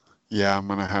shit. Yeah, I'm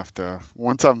gonna have to.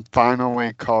 Once I'm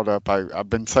finally caught up, I've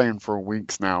been saying for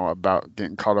weeks now about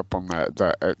getting caught up on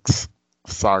that X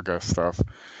saga stuff,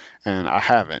 and I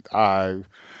haven't. I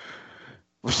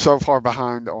was so far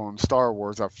behind on Star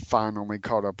Wars. I finally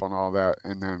caught up on all that,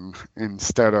 and then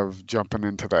instead of jumping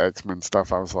into the X-Men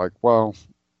stuff, I was like, well,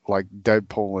 like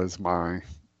Deadpool is my.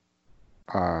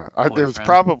 There was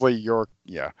probably your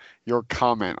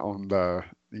comment on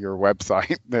your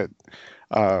website that.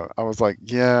 I was like,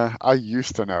 yeah, I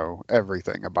used to know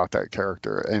everything about that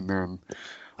character, and then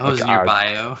was in your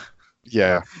bio.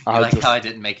 Yeah, how I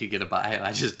didn't make you get a bio?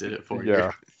 I just did it for you.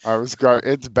 Yeah, I was going.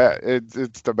 It's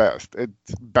it's the best.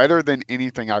 It's better than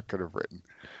anything I could have written.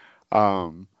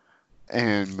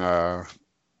 And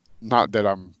not that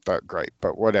I'm that great,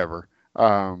 but whatever.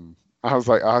 I was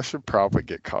like, I should probably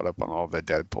get caught up on all the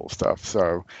Deadpool stuff.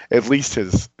 So at least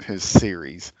his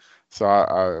series. So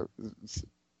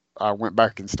I went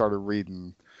back and started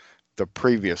reading the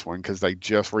previous one because they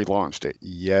just relaunched it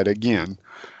yet again.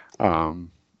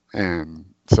 And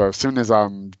so as soon as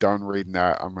I'm done reading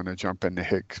that, I'm going to jump into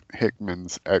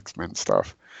Hickman's X-Men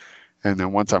stuff. And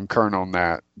then once I'm current on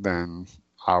that, then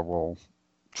I will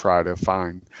try to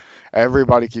find.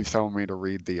 Everybody keeps telling me to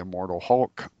read The Immortal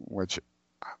Hulk, which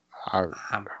I'm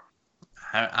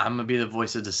going to be the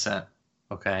voice of dissent,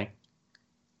 okay?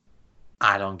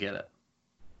 I don't get it.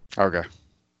 Okay.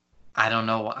 I don't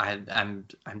know. I'm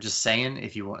just saying,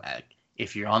 if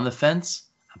you're on the fence,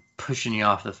 I'm pushing you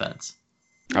off the fence.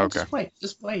 No, Okay.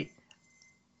 Just wait.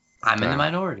 I'm in the Damn.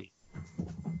 minority.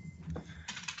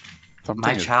 Something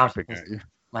My is child, beeping at you.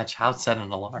 my child set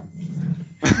an alarm.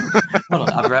 Hold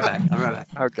on, I'll be right back.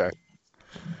 Okay.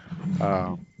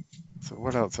 So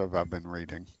what else have I been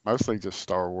reading? Mostly just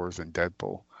Star Wars and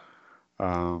Deadpool.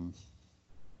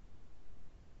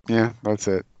 Yeah, that's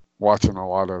it. Watching a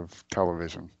lot of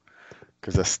television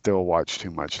because I still watch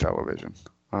too much television.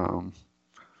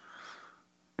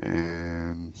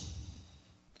 And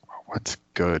what's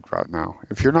good right now?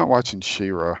 If you're not watching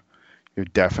She-Ra, you're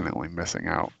definitely missing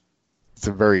out. It's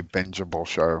a very bingeable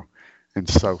show and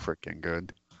so freaking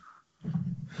good.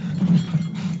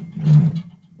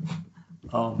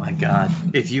 Oh my god.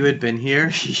 If you had been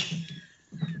here,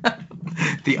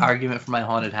 the argument for my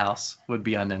haunted house would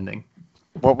be unending.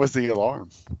 What was the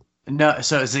alarm? No,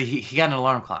 so he got an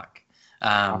alarm clock,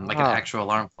 like an actual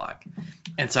alarm clock.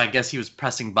 And so I guess he was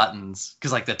pressing buttons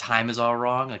because like the time is all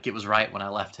wrong. Like it was right when I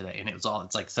left today, and it's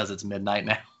like says it's midnight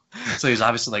now. So he was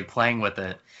obviously like playing with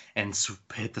it and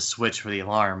hit the switch for the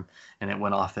alarm, and it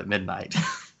went off at midnight.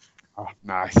 Oh,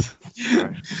 nice.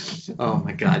 Oh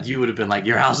my god, you would have been like,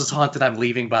 your house is haunted, I'm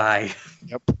leaving, bye.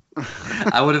 Yep.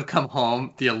 I would have come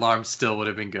home, the alarm still would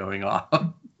have been going off.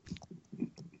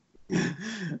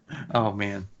 Oh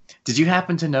man. Did you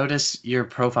happen to notice your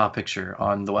profile picture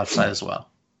on the website as well?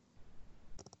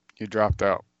 You dropped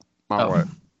out. What?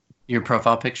 Your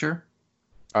profile picture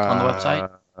on the website?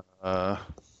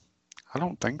 I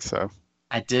don't think so.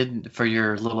 I did for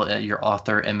your your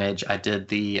author image. I did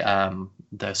the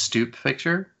stoop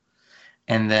picture,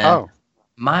 and then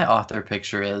my author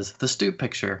picture is the stoop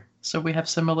picture. So we have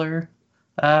similar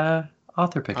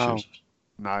author pictures. Oh,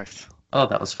 nice. Oh,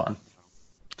 that was fun.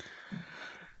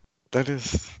 That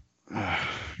is, God,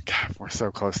 we're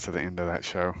so close to the end of that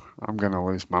show. I'm gonna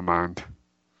lose my mind.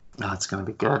 Oh, it's gonna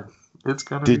be good. It's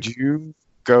gonna. Did you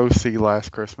go see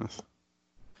Last Christmas?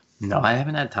 No, I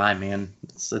haven't had time, man.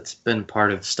 It's been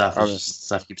part of stuff. It's just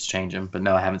stuff keeps changing, but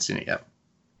no, I haven't seen it yet.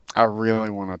 I really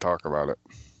want to talk about it.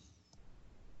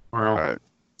 Well,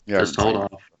 yeah, just hold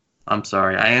off. I'm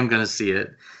sorry. I am gonna see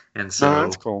it, and so no,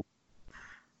 that's cool.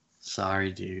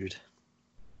 Sorry, dude.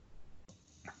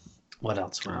 What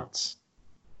else?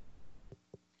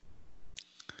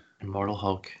 Immortal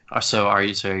Hulk. So are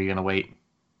you gonna wait?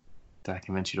 Did I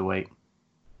convince you to wait?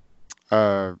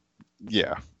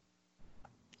 Yeah.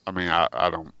 I mean, I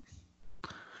don't.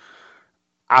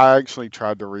 I actually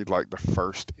tried to read like the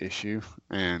first issue,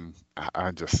 and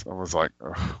I was like,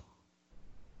 ugh.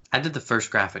 I did the first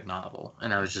graphic novel,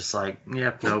 and I was just like,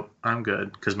 yep, nope, I'm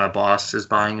good. Because my boss is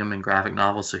buying them in graphic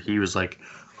novels, so he was like,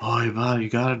 oh, you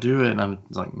gotta do it. And I'm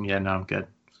like, yeah, no, I'm good.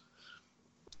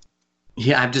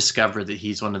 Yeah, I've discovered that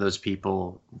he's one of those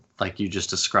people, like you just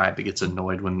described, that gets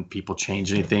annoyed when people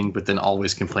change anything, but then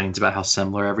always complains about how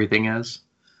similar everything is.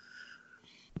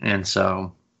 And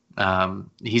so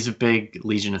he's a big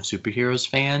Legion of Superheroes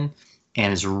fan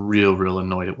and is real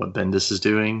annoyed at what Bendis is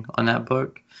doing on that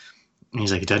book. And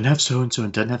he's like, it doesn't have so-and-so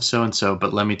and doesn't have so-and-so.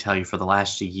 But let me tell you, for the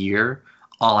last year,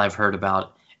 all I've heard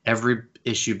about every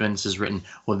issue Bendis has written,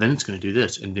 well, then it's going to do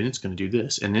this, and then it's going to do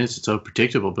this, and then it's so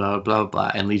predictable, blah, blah,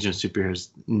 blah. And Legion of Superheroes,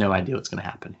 no idea what's going to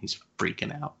happen. He's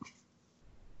freaking out.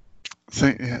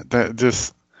 See,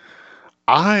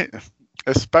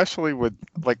 especially with,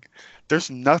 like, there's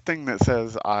nothing that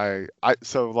says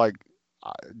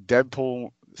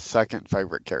Deadpool, second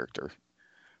favorite character.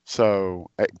 So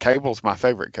Cable's my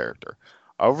favorite character.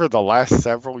 Over the last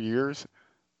several years,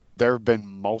 there have been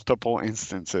multiple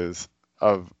instances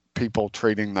of people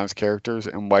treating those characters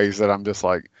in ways that I'm just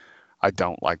like, I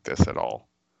don't like this at all.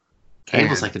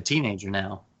 Cable's like a teenager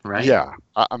now, right? Yeah.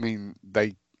 I mean,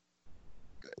 they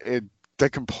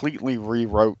completely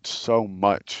rewrote so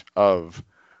much of,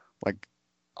 like,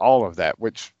 all of that,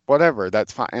 which, whatever,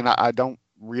 that's fine. And I don't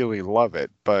really love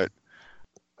it, but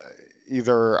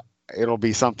either it'll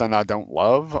be something I don't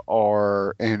love,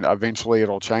 and eventually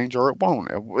it'll change, or it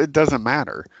won't. It doesn't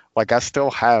matter. Like, I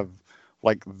still have,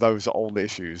 like, those old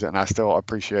issues, and I still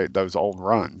appreciate those old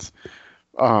runs.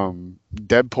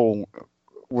 Deadpool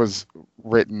was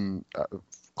written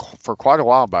for quite a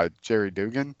while by Jerry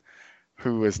Dugan,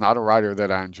 who is not a writer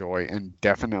that I enjoy, and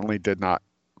definitely did not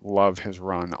love his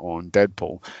run on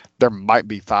Deadpool. There might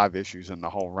be 5 issues in the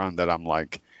whole run that I'm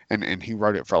like, and he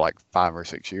wrote it for like 5 or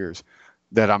 6 years,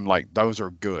 that I'm like, those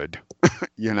are good.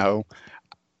 You know,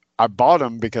 I bought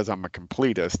them because I'm a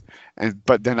completist,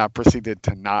 but then I proceeded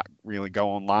to not really go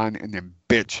online and then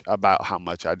bitch about how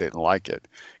much I didn't like it,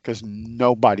 because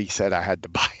nobody said I had to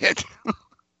buy it.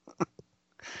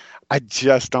 I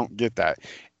just don't get that.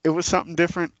 It was something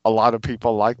different. A lot of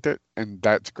people liked it, and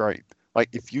that's great. Like,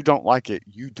 if you don't like it,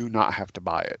 you do not have to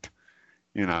buy it.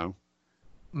 You know,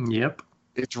 Yep.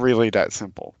 it's really that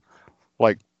simple.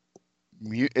 Like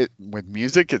with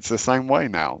music, it's the same way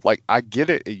now. Like I get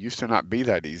it. It used to not be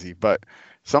that easy, but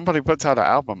somebody puts out an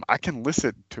album, I can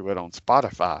listen to it on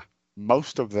Spotify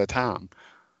most of the time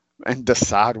and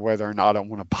decide whether or not I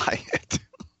want to buy it.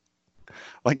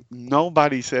 Like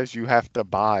nobody says you have to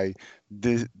buy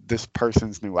this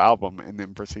person's new album and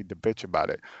then proceed to bitch about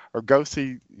it or go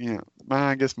see, you know, well,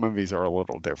 I guess movies are a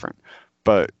little different,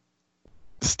 but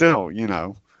still, you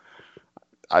know,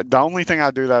 the only thing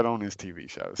I do that on is TV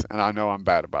shows, and I know I'm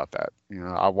bad about that. You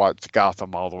know, I watched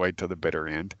Gotham all the way to the bitter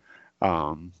end.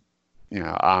 You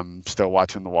know, I'm still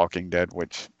watching The Walking Dead,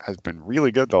 which has been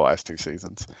really good the last 2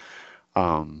 seasons.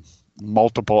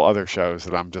 Multiple other shows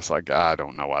that I'm just like, I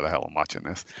don't know why the hell I'm watching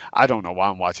this. I don't know why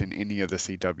I'm watching any of the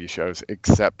CW shows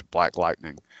except Black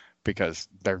Lightning, because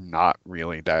they're not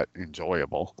really that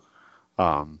enjoyable.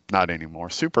 Not anymore.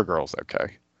 Supergirl's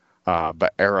okay.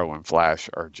 But Arrow and Flash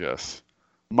are just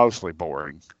mostly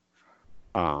boring.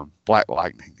 Black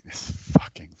Lightning is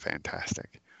fucking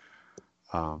fantastic.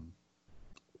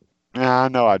 Yeah, I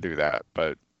know I do that,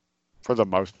 but for the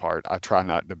most part, I try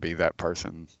not to be that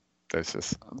person that's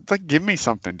just like, give me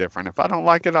something different. If I don't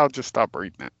like it, I'll just stop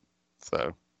reading it.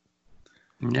 So,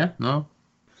 yeah, no,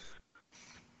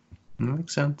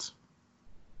 makes sense.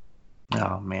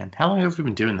 Oh man, how long have we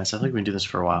been doing this? I think we've been doing this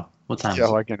for a while. What time? Yeah,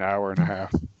 like an hour and a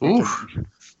half. Oof.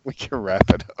 We can wrap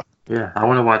it up. Yeah, I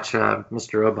want to watch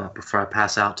Mr. Robot before I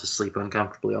pass out to sleep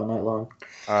uncomfortably all night long.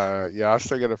 Yeah, I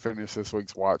still got to finish this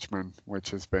week's Watchmen,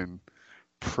 which has been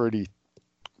pretty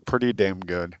damn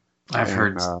good. I've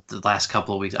heard the last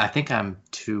couple of weeks. I think I'm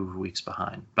 2 weeks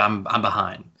behind. But I'm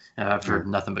behind, and I've heard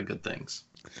nothing but good things.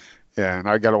 Yeah, and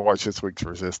I got to watch this week's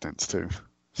Resistance too.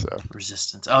 So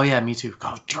Resistance. Oh yeah, me too.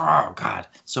 Oh God,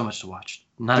 so much to watch.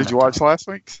 Did you watch last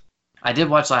week's? I did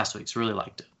watch last week's. Really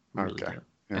liked it. Really okay. did.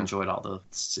 Yeah. Enjoyed all the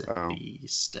silly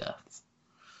stuff.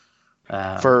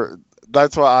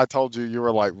 That's why I told you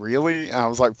were like, really? And I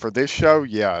was like, for this show,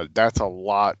 yeah, that's a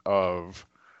lot of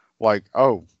like,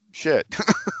 oh shit.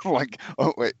 Like,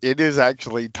 oh, it is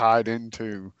actually tied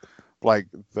into like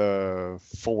the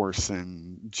Force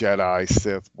and Jedi,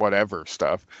 Sith, whatever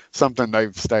stuff. Something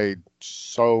they've stayed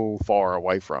so far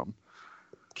away from.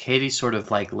 Katie sort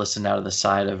of like listened out of the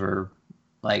side of her,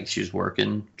 like she was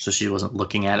working, so she wasn't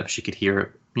looking at it, but she could hear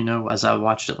it, you know, as I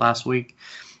watched it last week.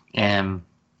 And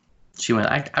she went,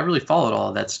 I really followed all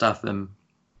of that stuff and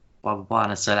blah, blah, blah.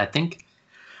 And I said, I think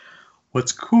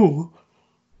what's cool,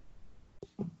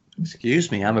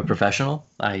 excuse me, I'm a professional.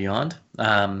 I yawned.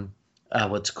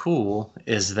 What's cool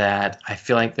is that I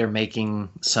feel like they're making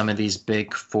some of these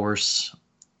big Force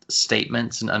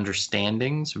statements and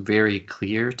understandings very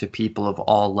clear to people of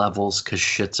all levels, because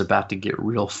shit's about to get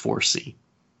real Forcey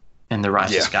in The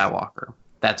Rise of Skywalker.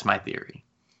 That's my theory,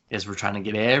 is we're trying to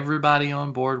get everybody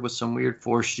on board with some weird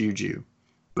Force juju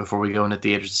before we go into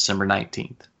theaters December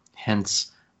 19th.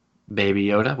 Hence, Baby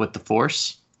Yoda with the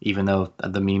Force, even though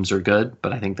the memes are good,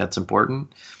 but I think that's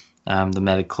important. The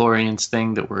Metachlorians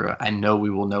thing that I know we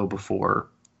will know before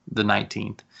the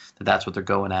 19th, that's what they're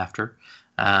going after.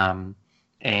 Now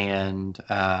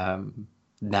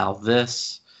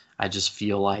this, I just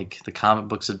feel like the comic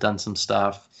books have done some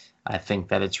stuff. I think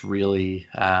that it's really,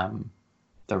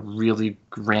 they're really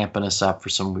ramping us up for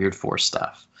some weird Force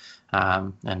stuff.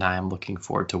 And I am looking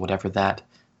forward to whatever that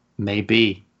may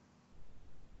be.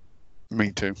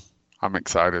 Me too. I'm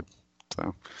excited.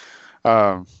 So,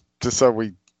 just so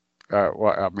we,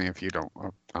 well, I mean, if you don't,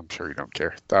 I'm sure you don't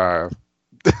care.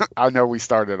 I know we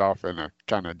started off in a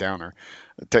kind of downer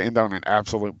to end on an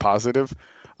absolute positive.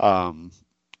 10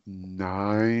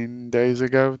 days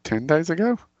ago,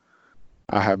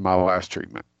 I had my last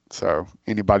treatment. So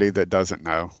anybody that doesn't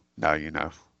know, now you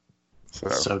know.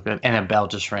 So good. And a bell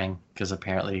just rang, because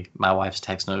apparently my wife's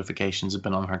text notifications have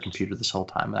been on her computer this whole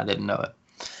time, and I didn't know it.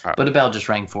 But a bell just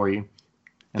rang for you.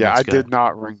 Yeah, I did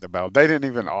not ring the bell. They didn't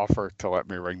even offer to let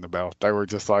me ring the bell. They were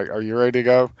just like, are you ready to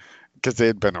go? Because it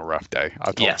had been a rough day.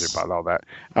 I told you about all that.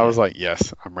 I was like,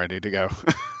 yes, I'm ready to go.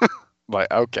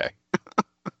 Like, okay.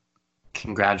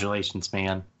 Congratulations,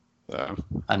 man.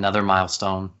 Another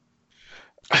milestone.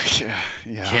 Yeah.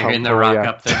 Carrying the rock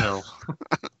up the hill.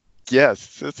 Yes,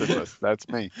 Sisyphus. That's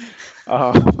me.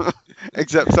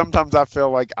 Except sometimes I feel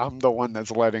like I'm the one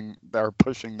that's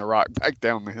pushing the rock back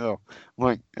down the hill. I'm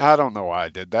like, I don't know why I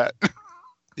did that.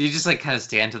 You just like kind of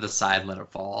stand to the side and let it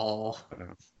fall.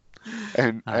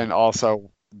 And also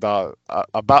about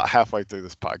halfway through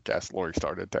this podcast, Lori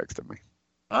started texting me.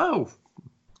 Oh,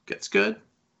 that's good.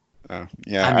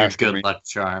 Yeah, I'm your good luck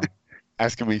charm.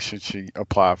 Asking me should she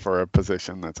apply for a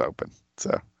position that's open.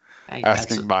 So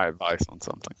asking my advice on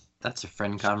something. That's a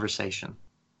friend conversation.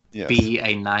 Yes. Be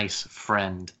a nice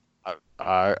friend.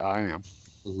 I am.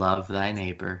 Love thy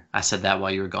neighbor. I said that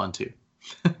while you were gone too.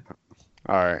 All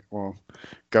right. Well,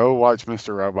 go watch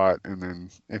Mr. Robot, and then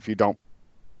if you don't,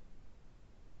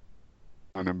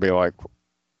 and then be like,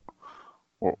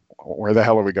 well, where the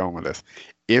hell are we going with this?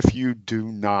 If you do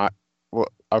not, well,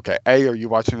 okay. A, are you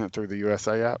watching it through the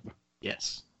USA app?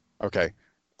 Yes. Okay.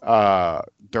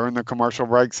 During the commercial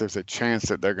breaks, there's a chance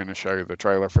that they're going to show you the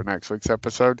trailer for next week's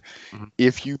episode. Mm-hmm.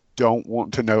 If you don't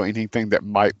want to know anything that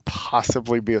might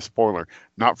possibly be a spoiler,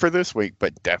 not for this week,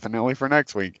 but definitely for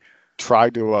next week,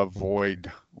 try to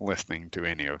avoid listening to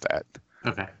any of that.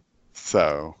 Okay.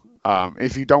 So,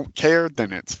 if you don't care,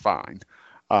 then it's fine.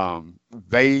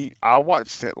 I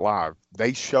watched it live.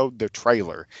 They showed the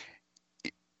trailer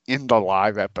in the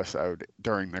live episode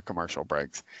during the commercial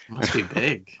breaks. It must be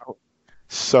big.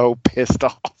 So pissed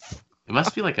off. It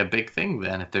must be like a big thing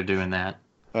then if they're doing that.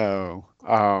 Oh,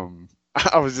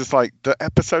 I was just like, the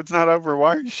episode's not over.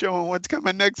 Why are you showing what's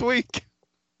coming next week?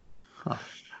 Huh.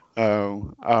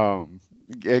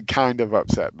 It kind of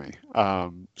upset me.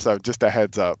 So just a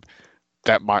heads up,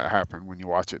 that might happen when you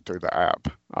watch it through the app.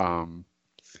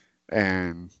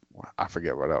 And I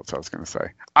forget what else I was going to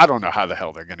say. I don't know how the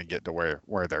hell they're going to get to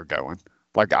where they're going.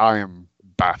 Like, I am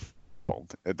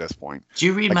baffled at this point. Did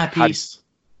you read like, my piece?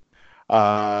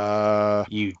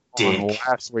 You dick. On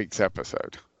last week's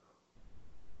episode.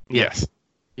 Yeah. Yes.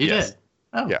 You Yes. did?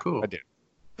 Oh, Yeah, cool. I did.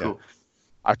 Yeah. Cool.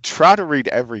 I try to read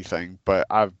everything, but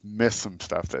I've missed some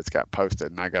stuff that's got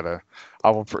posted, and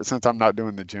since I'm not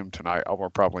doing the gym tonight, I will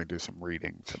probably do some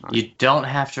reading tonight. You don't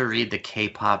have to read the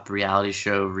K-pop reality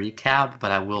show recap,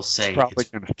 but I will say Probably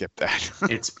going to skip that.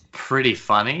 it's pretty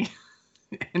funny.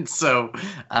 And so,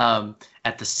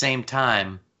 at the same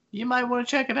time, you might want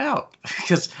to check it out.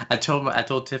 Because I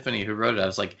told Tiffany, who wrote it, I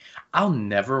was like, I'll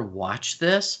never watch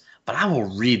this, but I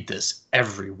will read this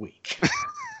every week.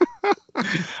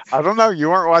 I don't know. You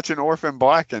weren't watching Orphan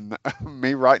Black, and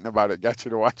me writing about it got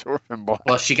you to watch Orphan Black.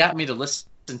 Well, she got me to listen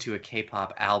to a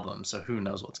K-pop album, so who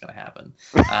knows what's going to happen.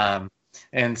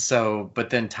 And so, but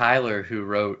then Tyler, who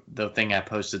wrote the thing I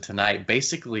posted tonight,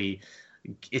 basically,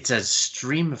 it's a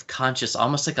stream of conscious,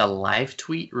 almost like a live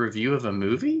tweet review of a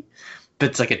movie. But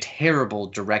it's like a terrible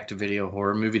direct-to-video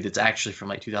horror movie that's actually from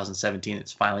like 2017.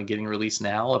 It's finally getting released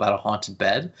now, about a haunted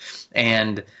bed.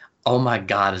 And oh my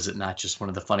God, is it not just one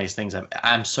of the funniest things?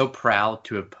 I'm so proud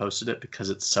to have posted it because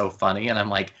it's so funny. And I'm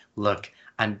like, look,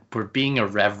 we're being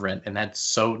irreverent, and that's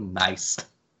so nice.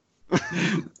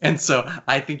 And so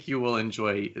I think you will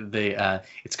enjoy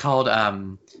it's called,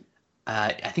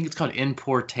 I think it's called In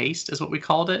Poor Taste is what we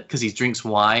called it, because he drinks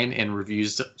wine and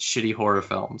reviews shitty horror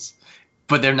films.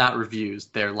 But they're not reviews.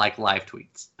 They're like live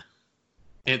tweets.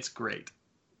 It's great.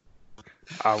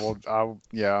 I'm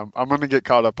going to get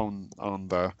caught up on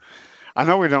the, I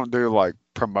know we don't do like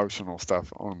promotional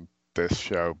stuff on this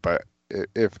show, but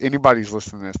if anybody's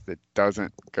listening to this that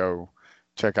doesn't go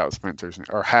check out Spencer's,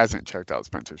 or hasn't checked out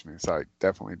Spencer's new site,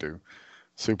 definitely do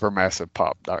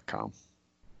supermassivepop.com.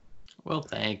 Well,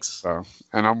 thanks. So,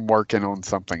 and I'm working on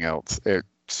something else. It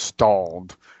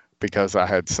stalled because I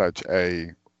had such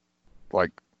a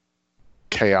like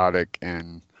chaotic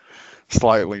and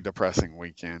slightly depressing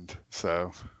weekend.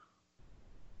 So,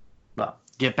 well,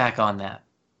 get back on that.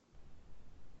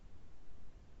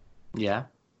 Yeah.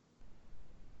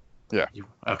 Yeah.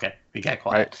 Okay. We got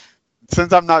quiet.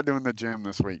 Since I'm not doing the gym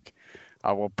this week,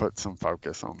 I will put some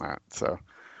focus on that. So,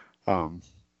 and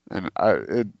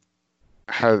it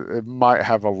might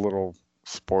have a little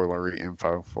spoilery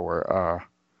info for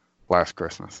Last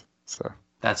Christmas. So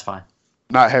that's fine.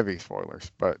 Not heavy spoilers,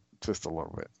 but just a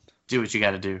little bit. Do what you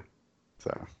got to do.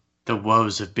 So the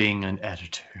woes of being an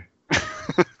editor.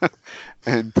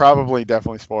 And probably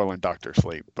definitely spoiling Dr.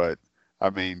 Sleep, but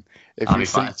I mean, if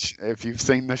you've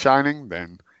seen The Shining,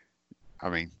 then I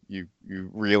mean, you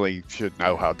really should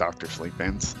know how Dr. Sleep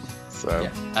ends. So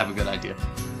yeah, I have a good idea.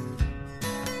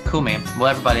 Cool, man. Well,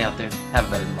 everybody out there, have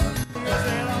a better tomorrow.